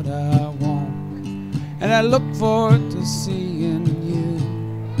what I want, and I look forward to seeing you.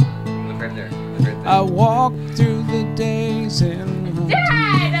 Look right there. I walk through the days and run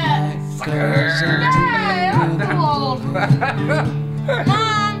Dad!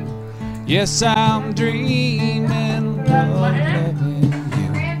 Mom! Yes, I'm dreaming of loving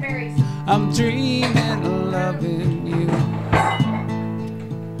you. I'm dreaming of loving you.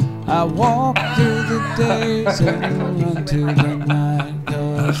 I walk through the days and run to the night,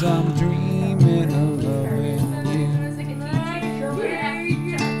 'cause I'm dreaming of loving you.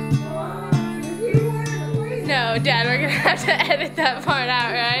 No, Dad, we're gonna have to edit that part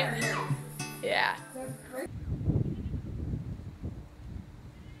out, right? Yeah.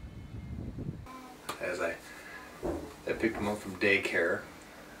 As I picked him up from daycare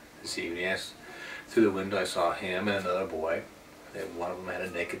this evening, through the window I saw him and another boy. And one of them had a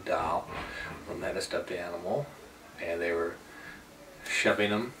naked doll, one of them had a stuffed animal, and they were shoving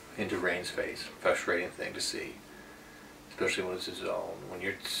him into Rain's face. Frustrating thing to see. Especially when it's his own, when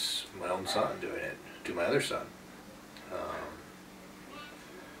you're my own son doing it to my other son.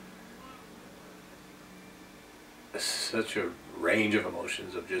 Such a range of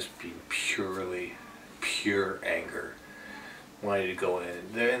emotions of just being pure anger. Wanting to go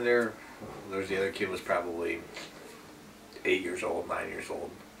in. There's the other kid was probably 8 years old, 9 years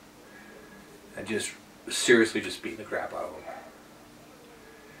old. And just seriously just beating the crap out of him.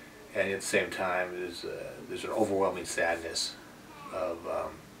 And at the same time, there's an overwhelming sadness of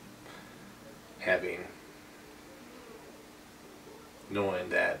knowing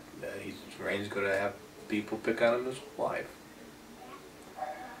that Rain's going to have people pick on him his whole life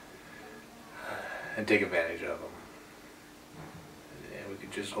and take advantage of him. And we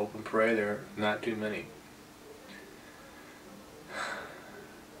could just hope and pray there are not too many.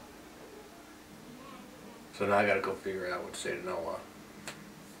 So now I got to go figure out what to say to Noah.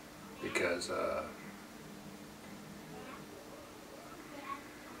 Because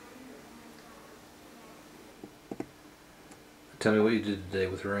tell me what you did today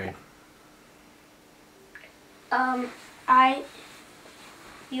with Rain.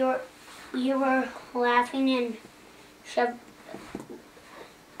 You were laughing and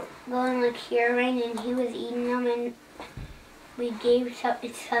going like here, Rain, and he was eating them, and we gave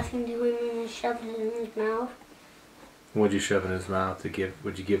something to him and shoved it in his mouth. What'd you shove in his mouth to give?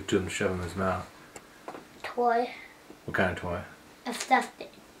 What'd you give to him to shove in his mouth? Toy. What kind of toy? A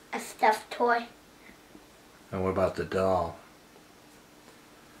stuffed toy. And what about the doll?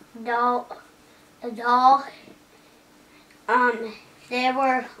 A doll. They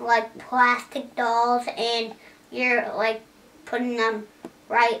were like plastic dolls, and you're like putting them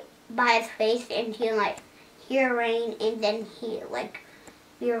right by his face, and he like hear Rain, and then he like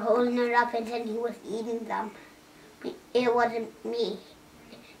you're holding it up, and then he was eating them. It wasn't me.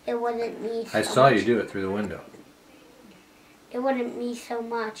 It wasn't me so I saw you do it through the window. It wasn't me so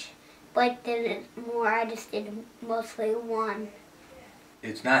much. Blake did it more. I just did mostly one.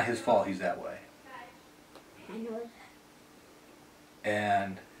 It's not his fault he's that way. I know that.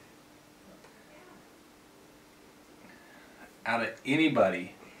 And out of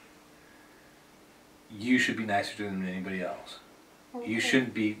anybody, you should be nicer to him than anybody else. Okay. You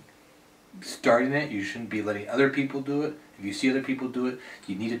shouldn't be starting it. You shouldn't be letting other people do it. If you see other people do it,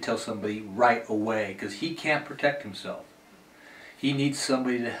 you need to tell somebody right away, because he can't protect himself. He needs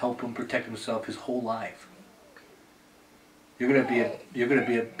somebody to help him protect himself his whole life. You're gonna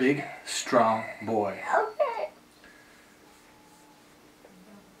be a big, strong boy.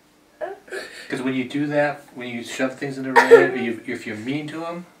 Because when you do that, when you shove things into Rain, if you're mean to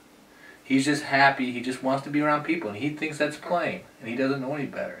him, he's just happy. He just wants to be around people, and he thinks that's playing, and he doesn't know any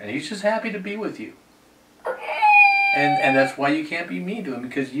better. And he's just happy to be with you. And that's why you can't be mean to him,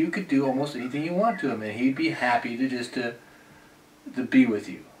 because you could do almost anything you want to him, and he'd be happy to just to be with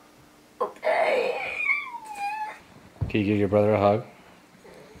you. Can you give your brother a hug?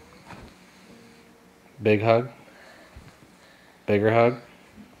 Big hug? Bigger hug?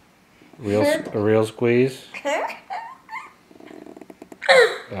 A real squeeze?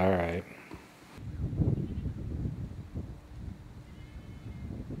 Alright.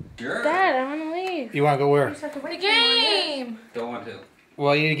 Sure. Dad, I want to leave. You want to go where? The game! Don't want to.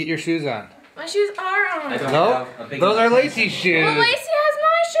 Well, you need to get your shoes on. My shoes are on. No, those are Lacey's shoes. Well, Lacey has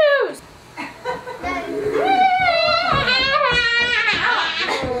my shoes.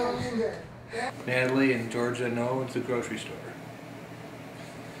 Natalie and Georgia know went to the grocery store.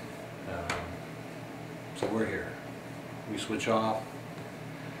 So we're here. We switch off.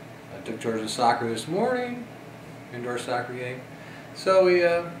 I took Georgia to soccer this morning, indoor soccer game. So we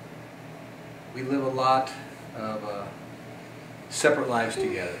live a lot of separate lives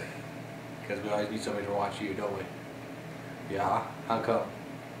together, because we always need somebody to watch you, don't we? Yeah. How come?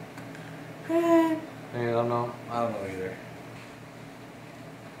 I don't know. I don't know either.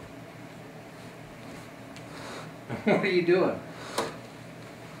 What are you doing?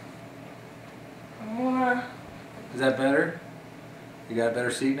 Is that better? You got a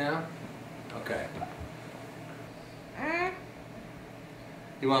better seat now? Okay.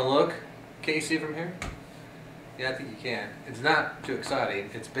 You want to look? Can you see it from here? Yeah, I think you can. It's not too exciting.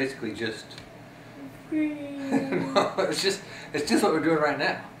 It's basically just... No, it's just what we're doing right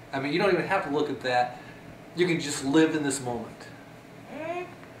now. I mean, you don't even have to look at that. You can just live in this moment.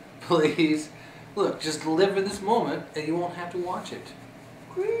 Please. Look, just live in this moment and you won't have to watch it.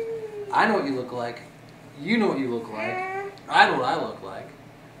 I know what you look like. You know what you look like. I know what I look like.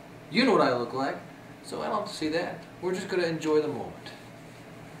 You know what I look like. So I don't have to see that. We're just going to enjoy the moment.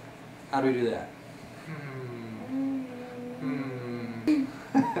 How do we do that?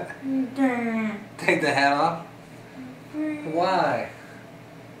 Take the hat off? Why?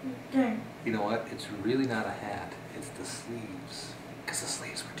 You know what? It's really not a hat. It's the sleeves. Because the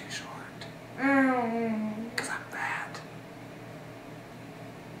sleeves were too short. Because I'm fat.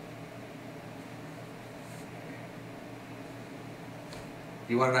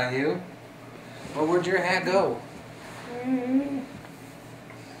 You want it on you? Well, where'd your hat go?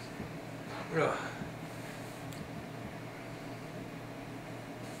 Ugh.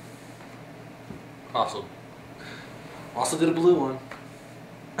 Also did a blue one.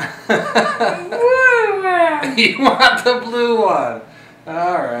 You want the blue one?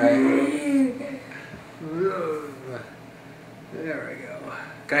 Alright. There we go.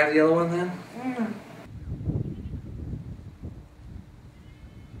 Can I have the yellow one then?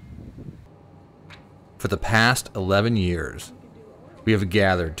 For the past 11 years, we have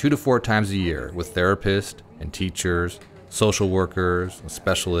gathered 2 to 4 times a year with therapists and teachers, social workers, and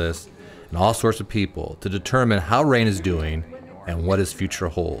specialists, and all sorts of people to determine how Rain is doing and what his future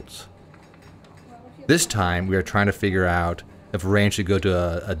holds. This time, we are trying to figure out if Rain should go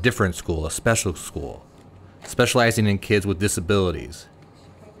to a different school, a special school, specializing in kids with disabilities.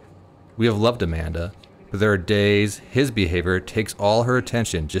 We have loved Amanda, but there are days his behavior takes all her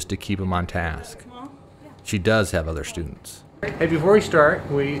attention just to keep him on task. She does have other students. Hey, before we start,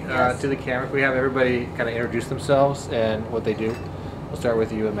 to the camera, we have everybody kind of introduce themselves and what they do. We'll start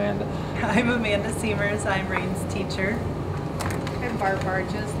with you, Amanda. I'm Amanda Seamers. I'm Rain's teacher. I'm Barb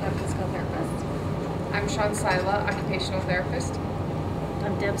Barges, I'm a physical therapist. I'm Sean Sila, occupational therapist.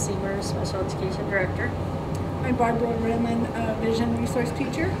 I'm Deb Seamers, special education director. I'm Barbara Redman, vision resource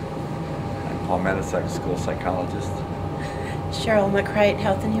teacher. I'm Paul Matisak, school psychologist. Cheryl McCrite,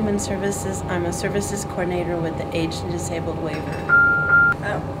 Health and Human Services. I'm a services coordinator with the Aged and Disabled Waiver.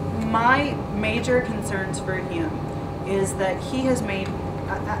 My major concerns for him is that he has made,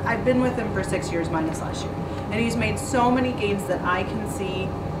 I've been with him for 6 years minus last year, and he's made so many gains that I can see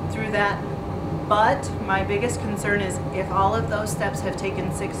through that. But my biggest concern is if all of those steps have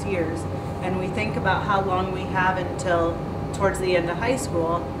taken 6 years, and we think about how long we have until towards the end of high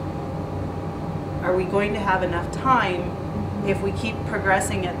school, are we going to have enough time? If we keep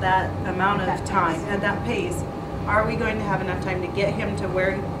progressing at that amount of time, at that pace, are we going to have enough time to get him to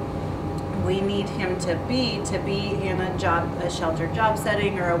where we need him to be in a sheltered job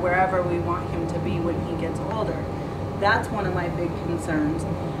setting or wherever we want him to be when he gets older? That's one of my big concerns.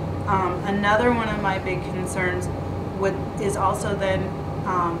 Another one of my big concerns is also then,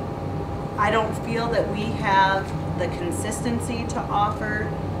 I don't feel that we have the consistency to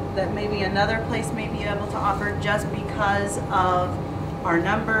offer that maybe another place may be able to offer just because of our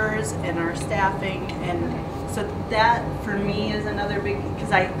numbers and our staffing. And so that for me is another big,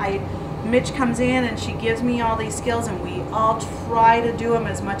 because Mitch comes in and she gives me all these skills and we all try to do them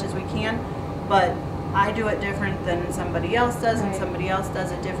as much as we can, but I do it different than somebody else does, and somebody else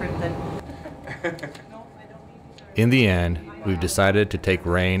does it different than... In the end, we've decided to take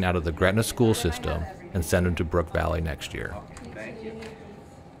Rain out of the Gretna school system and send him to Brook Valley next year.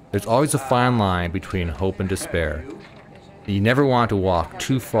 There's always a fine line between hope and despair. You never want to walk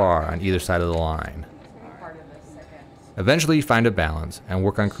too far on either side of the line. Eventually you find a balance and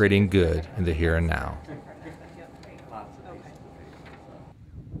work on creating good in the here and now.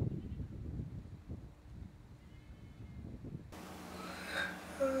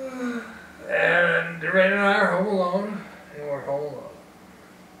 And Rain and I are home alone, and we're home alone.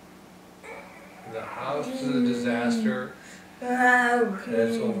 The house is a disaster.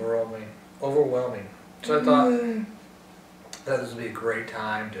 It's overwhelming. So I thought that this would be a great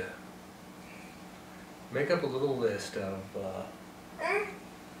time to make up a little list of,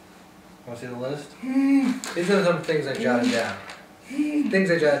 want to see the list? These are some things I jotted down. Things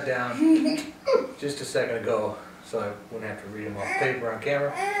I jotted down just a second ago, so I wouldn't have to read them off paper on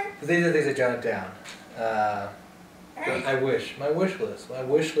camera. But these are the things I jotted down. My wish list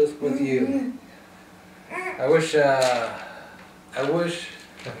with you. I wish I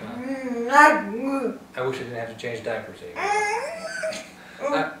didn't have to change diapers anymore.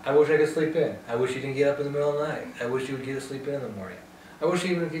 I wish I could sleep in. I wish you didn't get up in the middle of the night. I wish you would get to sleep in the morning. I wish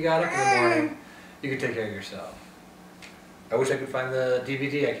even if you got up in the morning, you could take care of yourself. I wish I could find the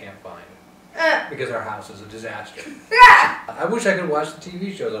DVD I can't find because our house is a disaster. I wish I could watch the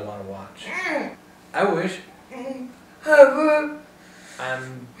TV shows I want to watch. I wish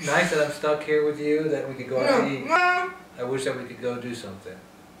I'm nice that I'm stuck here with you, that we could go out to eat. I wish that we could go do something.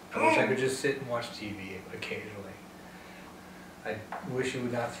 I wish I could just sit and watch TV occasionally. I wish you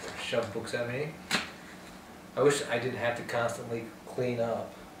would not shove books at me. I wish I didn't have to constantly clean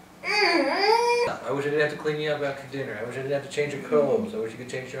up. I wish I didn't have to clean you up after dinner. I wish I didn't have to change your clothes. I wish you could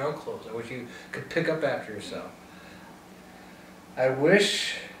change your own clothes. I wish you could pick up after yourself. I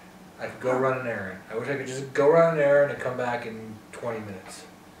wish I could go run an errand. I wish I could just go run an errand and come back in 20 minutes.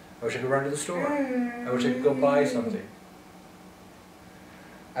 I wish I could run to the store. I wish I could go buy something.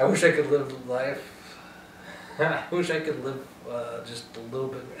 I wish I could live life. I wish I could live just a little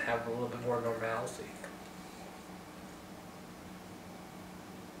bit, have a little bit more normalcy.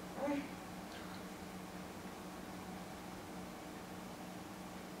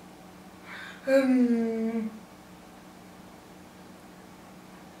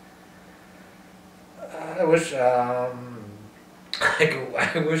 I wish I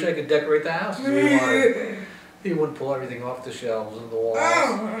wish I could decorate the house as we wanted. You wouldn't pull everything off the shelves and the walls.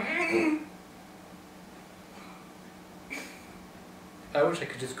 I wish I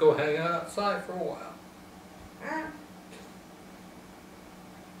could just go hang out outside for a while.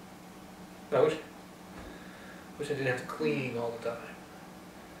 I wish I didn't have to clean all the time.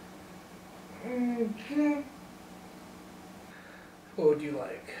 What would you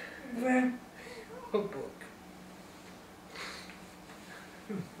like? A book.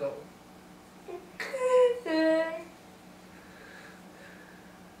 No.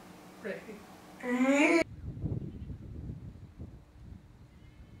 Ray.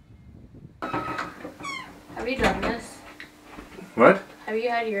 Have you done this? What? Have you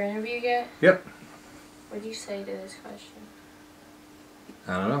had your interview yet? Yep. What did you say to this question?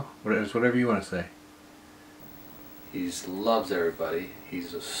 I don't know. It's whatever you want to say. He loves everybody.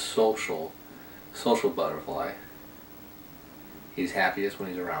 He's a social butterfly. He's happiest when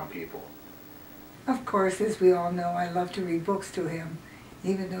he's around people. Of course, as we all know, I love to read books to him,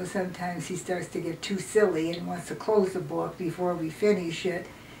 even though sometimes he starts to get too silly and wants to close the book before we finish it.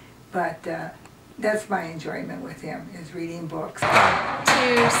 But that's my enjoyment with him, is reading books.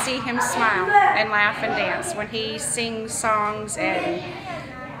 To see him smile and laugh and dance when he sings songs, and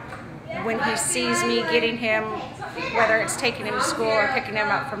when he sees me getting him, whether it's taking him to school or picking him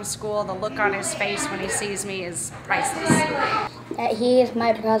up from school, the look on his face when he sees me is priceless. That he is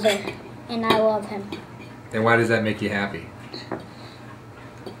my brother, and I love him. And why does that make you happy?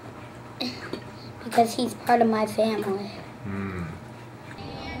 Because he's part of my family.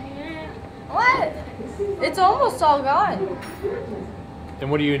 What? It's almost all gone. And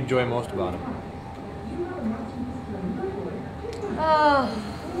what do you enjoy most about him?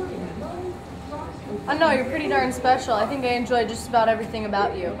 I know, you're pretty darn special. I think I enjoy just about everything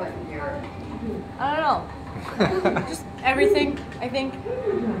about you. I don't know. Just everything, I think.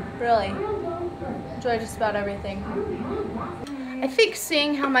 Really. Enjoy just about everything. I think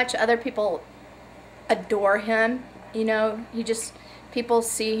seeing how much other people adore him, you know, people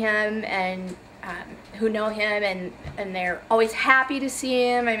see him and who know him, and they're always happy to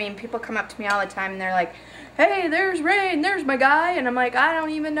see him. I mean, people come up to me all the time and they're like, hey, there's Rain, there's my guy. And I'm like, I don't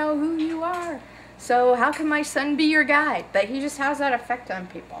even know who you are. So how can my son be your guy? But he just has that effect on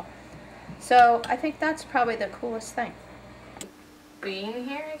people. So I think that's probably the coolest thing. Being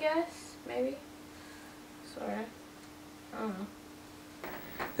here, I guess, maybe. Sort of. I don't know.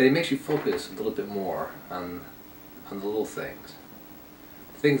 That he makes you focus a little bit more on the little things.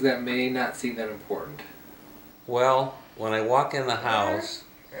 Things that may not seem that important. Well, when I walk in the house,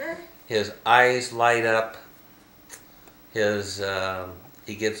 his eyes light up.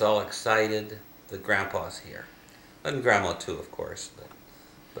 He gets all excited. The grandpa's here, and grandma too, of course.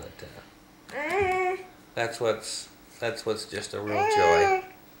 But that's what's just a real joy.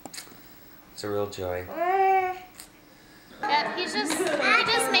 It's a real joy. Yeah, he just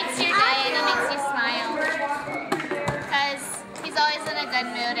makes your day and it makes you smile. Because he's always in a good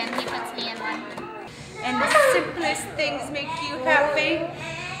mood and he puts me in one. And the simplest things make you happy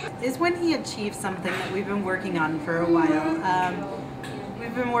is when he achieves something that we've been working on for a while.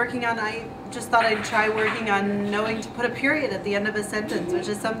 We've been working on, I just thought I'd try working on knowing to put a period at the end of a sentence, which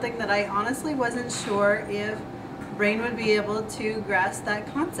is something that I honestly wasn't sure if Rain would be able to grasp that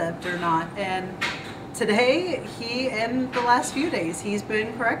concept or not. And today, and the last few days, he's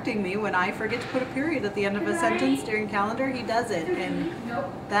been correcting me when I forget to put a period at the end of a sentence during calendar. He does it, and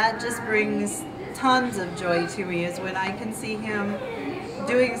that just brings tons of joy to me, is when I can see him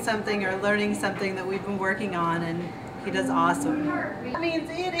doing something or learning something that we've been working on, and he does awesome. That means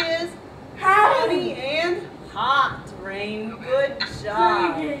it is sunny and hot, Rain. Good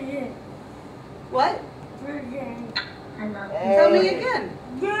job. What? Tell me again.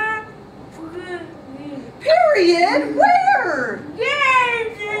 Period? Where?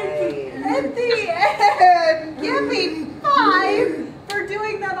 At the end. Give me 5 for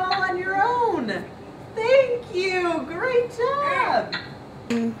doing that all on your own. Thank you. Great job.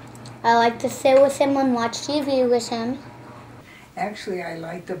 I like to sit with him and watch TV with him. Actually, I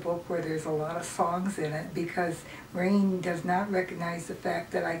like the book where there's a lot of songs in it because Rain does not recognize the fact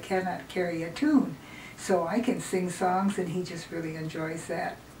that I cannot carry a tune. So I can sing songs and he just really enjoys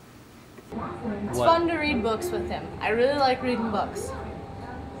that. It's fun to read books with him. I really like reading books.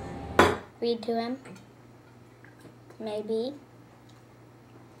 Read to him. Maybe.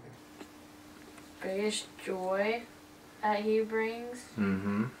 Biggest joy that he brings?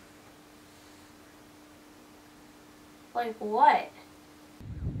 Mm-hmm. Like what?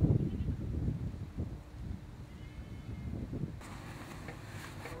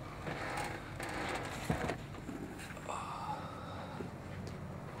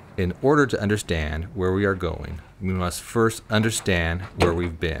 In order to understand where we are going, we must first understand where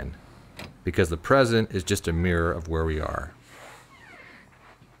we've been, because the present is just a mirror of where we are.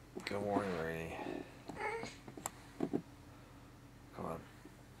 Good morning, Rainy. Come on.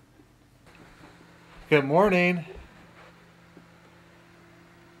 Good morning.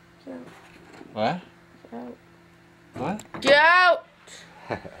 What? What? Get out!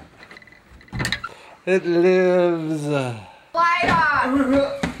 It lives. Light off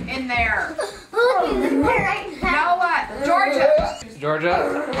in there. Now what? Georgia.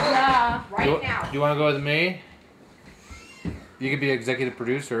 Georgia? Yeah. Right now. Do you want to go with me? You could be executive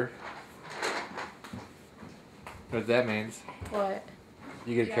producer. What that means? What?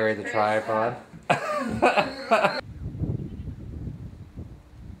 You could carry the tripod.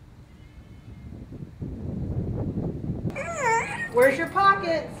 Where's your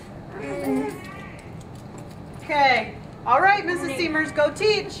pockets? Okay. All right, Mrs. Seamers, go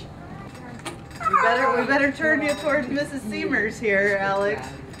teach. We better turn you toward Mrs. Seamers here, Alex.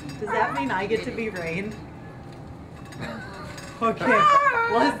 Does that mean I get to be Rain? Okay,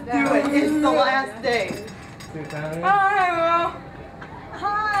 let's do it. It's the last day.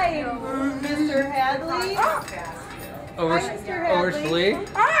 Hi, Mr. Hadley. Oversleep?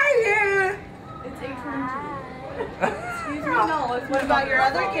 Hi. It's 8:22. Excuse me, no. What about your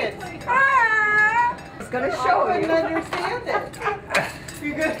other kids? It's gonna show you. I couldn't understand it.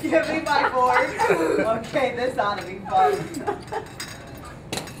 You're gonna give me my board? Okay, this ought to be fun.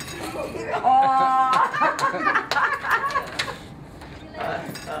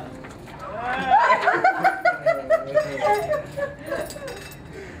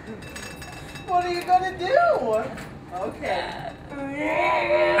 What are you gonna do? Okay.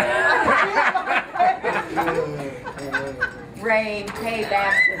 Rain,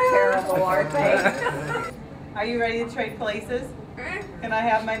 paybacks are terrible, aren't they? Are you ready to trade places? Can I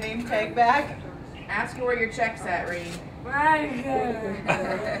have my name tag back? Ask her where your check's at, Rain.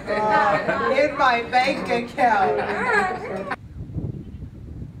 In my bank account.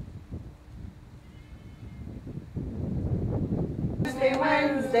 Tuesday,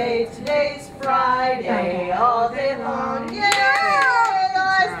 Wednesday, today's Friday, all day long. Yay! The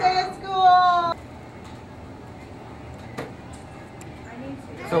last day of school.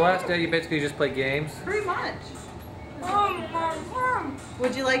 So last day you basically just play games? Pretty much.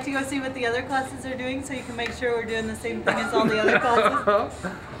 Would you like to go see what the other classes are doing so you can make sure we're doing the same thing as all the other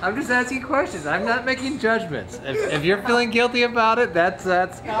classes? I'm just asking questions. I'm not making judgments. If you're feeling guilty about it, that's.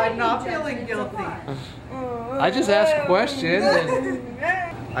 I'm not feeling guilty. I just ask questions. And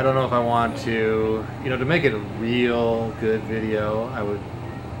I don't know if I want to, to make it a real good video. I would,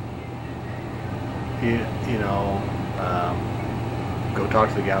 go talk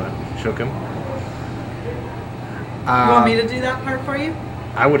to the guy that shook him. You want me to do that part for you?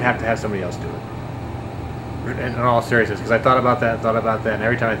 I would have to have somebody else do it. In all seriousness, because I thought about that, and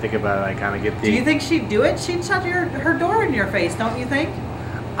every time I think about it, I kind of get the... Do you think she'd do it? She'd shut her door in your face, don't you think?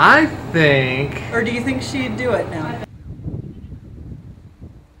 I think... Or do you think she'd do it now?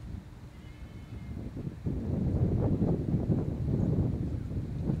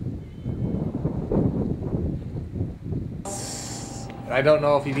 I don't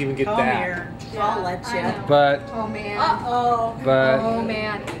know if you'd even get Come that. Here. I'll let you. But... Oh, man. Uh-oh. But... Oh,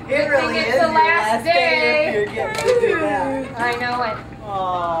 man. It really is the your last day. if you're getting to do that. I know it.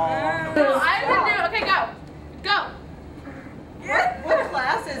 Aww. I would do. Okay, go. Go. What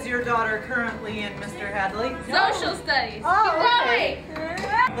class is your daughter currently in, Mr. Hadley? Social studies. Oh, Keep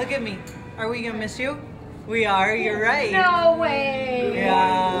okay. Look at me. Are we gonna miss you? We are. You're right. No way.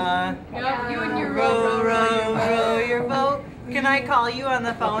 Yeah. Yep, you and your Row, row, row your boat. Can I call you on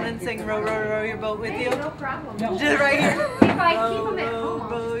the phone and sing row, row, row your boat with you? No problem. Just right here. If I keep them at home,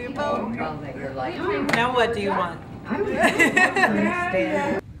 row your boat. you're like, Now what do you want?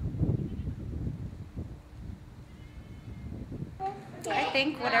 I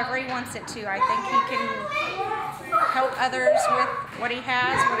think whatever he wants it to. I think he can help others with what he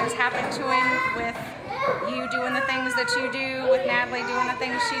has, what has happened to him, with you doing the things that you do, with Natalie doing the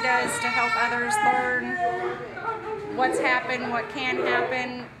things she does to help others learn what's happened, what can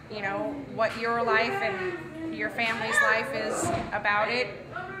happen, you know, what your life and your family's life is about it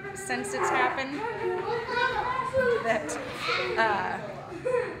since it's happened. That,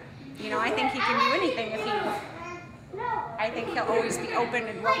 you know, I think he can do anything if he, I think he'll always be open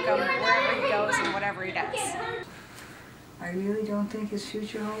and welcome wherever he goes and whatever he does. I really don't think his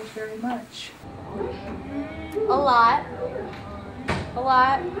future holds very much. A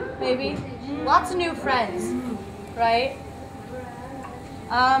lot, maybe. Lots of new friends, right?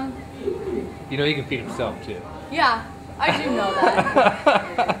 You know he can feed himself too. Yeah, I do know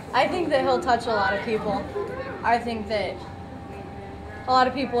that. I think that he'll touch a lot of people. I think that a lot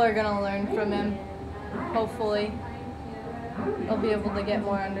of people are gonna learn from him, hopefully. They'll be able to get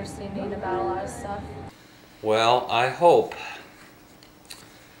more understanding about a lot of stuff. Well, I hope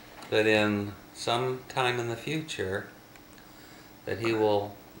that in some time in the future that he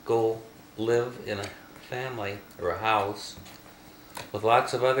will go live in a family or a house with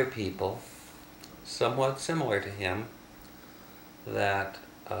lots of other people somewhat similar to him that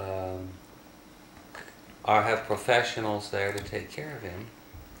have professionals there to take care of him,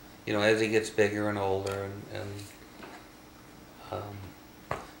 you know, as he gets bigger and older, and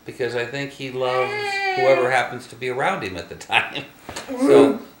because I think he loves whoever happens to be around him at the time.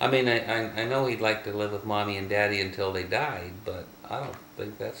 So, I mean, I know he'd like to live with Mommy and Daddy until they died, but I don't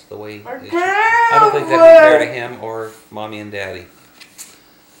think that's the way I don't think that'd be fair to him or Mommy and Daddy.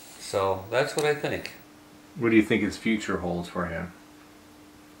 So, that's what I think. What do you think his future holds for him?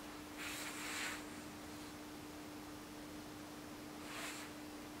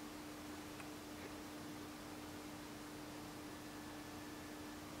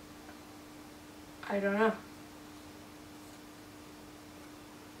 I don't know.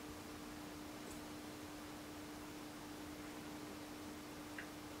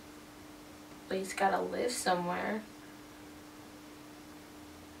 But he's gotta live somewhere.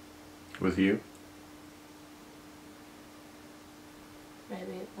 With you?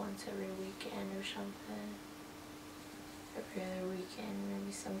 Maybe once every weekend or something. Every other weekend,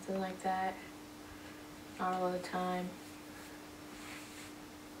 maybe something like that. Not all the time.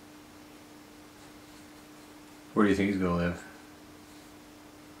 Where do you think he's gonna live?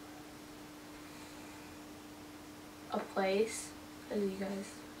 A place, as you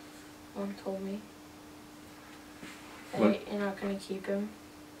guys one told me. What? You're not gonna keep him.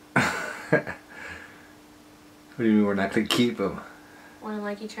 What do you mean we're not gonna keep him? When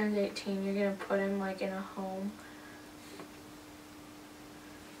like he turns 18, you're gonna put him like in a home.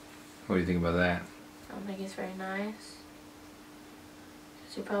 What do you think about that? I don't think it's very nice.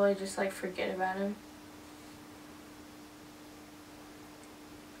 Cause you probably just like forget about him.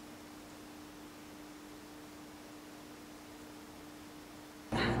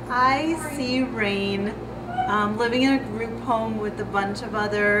 I see Rain living in a group home with a bunch of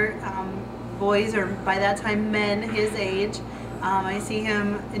other boys, or by that time men his age. I see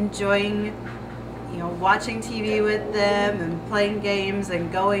him enjoying, you know, watching TV with them and playing games and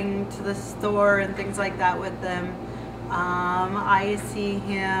going to the store and things like that with them. I see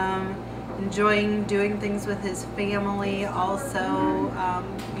him enjoying doing things with his family also,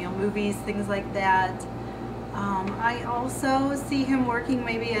 you know, movies, things like that. I also see him working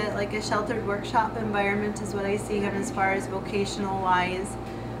maybe at like a sheltered workshop environment is what I see him as far as vocational wise.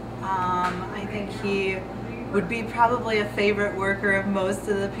 I think he would be probably a favorite worker of most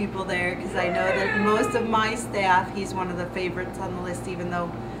of the people there, because I know that most of my staff, he's one of the favorites on the list, even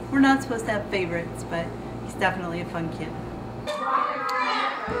though we're not supposed to have favorites, but he's definitely a fun kid. I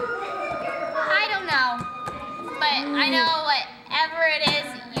don't know, but I know whatever it is,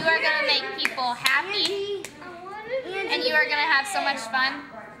 you are going to make people happy. And you are going to have so much fun,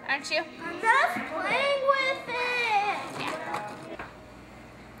 aren't you? I'm just playing with it! Yeah.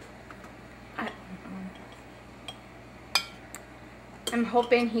 I'm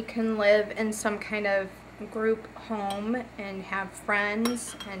hoping he can live in some kind of group home and have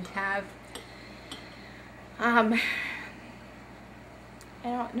friends and have, I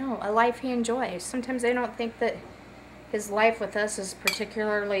don't know, a life he enjoys. Sometimes I don't think that his life with us is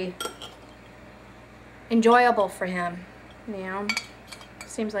particularly enjoyable for him, you know.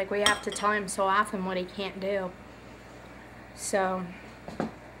 Seems like we have to tell him so often what he can't do. So,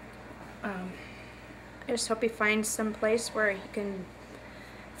 I just hope he finds some place where he can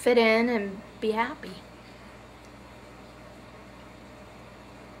fit in and be happy.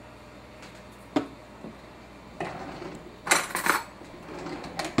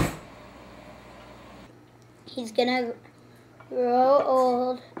 he's gonna grow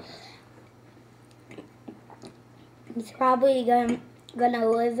old. He's probably gonna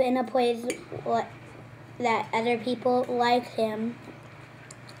live in a place that other people like him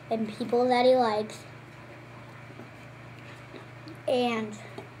and people that he likes. And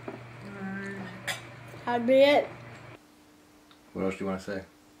that'd be it. What else do you want to say?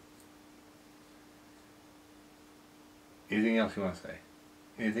 Anything else you want to say?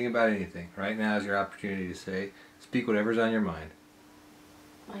 Anything about anything? Right now is your opportunity to say, speak whatever's on your mind.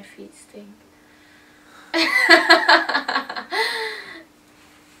 My feet stink.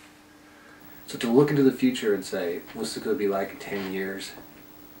 So to look into the future and say, what's it going to be like in 10 years?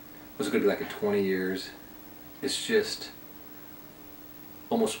 What's it going to be like in 20 years? It's just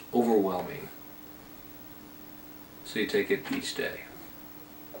almost overwhelming. So you take it each day.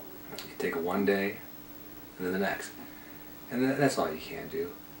 You take it one day, and then the next. And that's all you can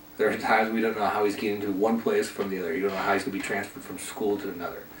do. There are times we don't know how he's getting to one place from the other. You don't know how he's going to be transferred from school to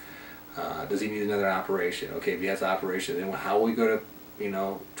another. Does he need another operation? Okay, if he has an operation, then how are we going to,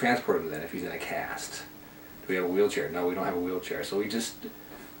 transport him then if he's in a cast? Do we have a wheelchair? No, we don't have a wheelchair. So we just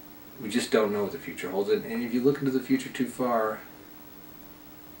don't know what the future holds. And if you look into the future too far,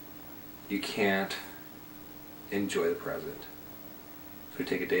 you can't enjoy the present. So we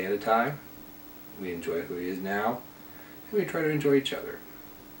take a day at a time, we enjoy who he is now, and we try to enjoy each other.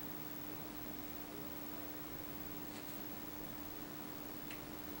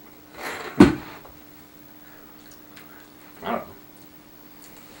 I don't know.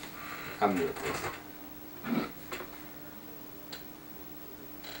 I'm new at this.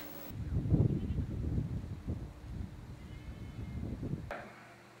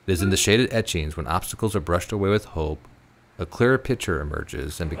 It is in the shaded etchings, when obstacles are brushed away with hope, a clearer picture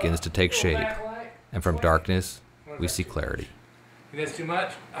emerges and begins to take shape, and from darkness we see clarity. You guys too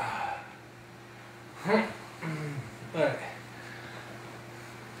much? Look.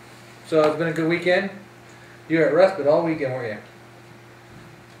 So it's been a good weekend? You were at respite all weekend, weren't you?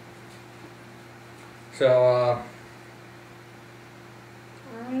 So,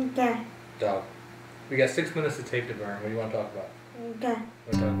 Okay. dog. We got 6 minutes of tape to burn. What do you want to talk about? Okay.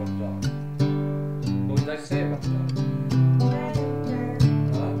 We're talking about the dog. What would you like to say about the dog?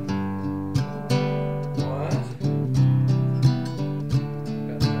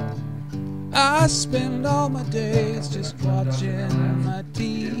 I spend all my days just watching my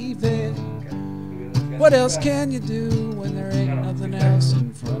TV. What else can you do when there ain't nothing else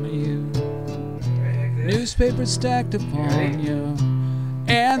in front of you? Newspapers stacked upon you,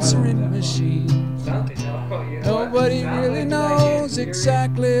 answering machines. Nobody really knows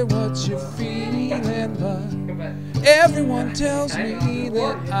exactly what you're feeling, but everyone tells me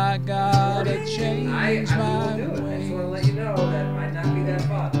that I gotta change my ways.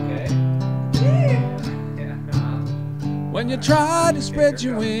 When you try to spread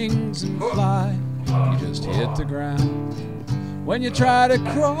your wings and fly, you just hit the ground. When you try to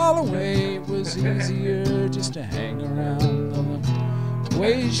crawl away, it was easier just to hang around. The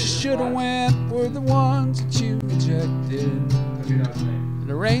ways you should have went were the ones that you rejected.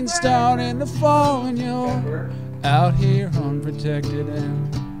 The rain's starting to fall and you're out here unprotected,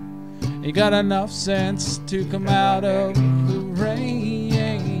 and you got enough sense to come out of the rain.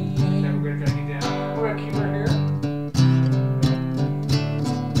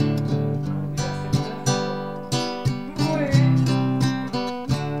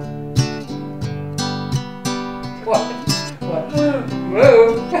 What?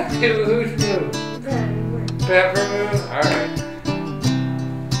 Move? Who's move? Pepper move? Alright.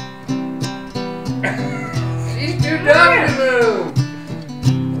 She's too dumb to move!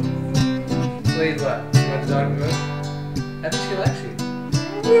 Please what? You want the dog to move? I think she likes you.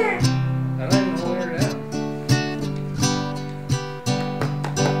 I don't even hold her down.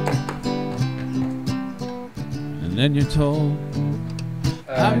 And then you're told,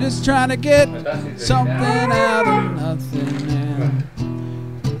 I'm just trying to get something out of nothing, and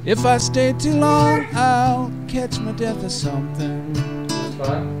if I stay too long, I'll catch my death or something.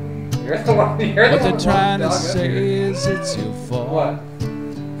 You're the one. What they're trying to say is it's your fault.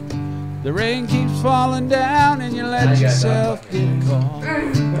 The rain keeps falling down and you let yourself get caught,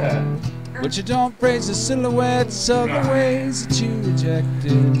 but you don't praise the silhouettes of the ways that you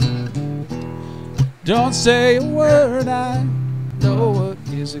rejected. Don't say a word, I know what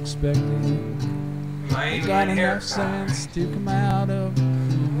is expected. You got enough sense to come out of the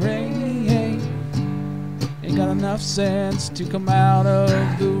rain. Ain't got enough sense to come out of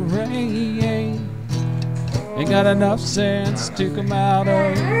the rain. Ain't got enough sense to come out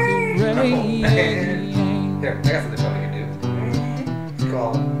of the rain. Here, I got something funny you can do.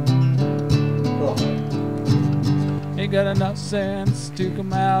 Call. Ain't got enough sense to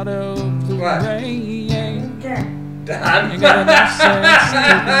come out of the rain. Ain't got enough sense to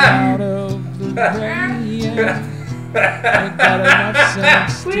come out of the rain. Ain't got enough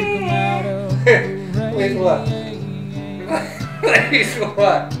sense to come out of the rain. Please what? Please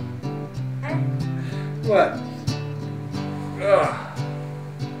what? What? Ugh.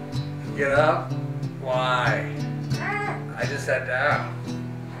 Get up? Why? I just sat down.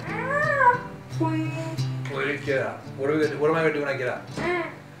 Please get up. What am I gonna do when I get up?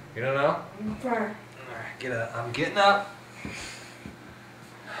 You don't know? Alright, get up. I'm getting up.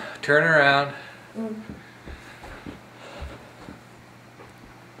 Turn around.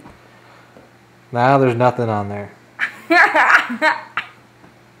 Now there's nothing on there.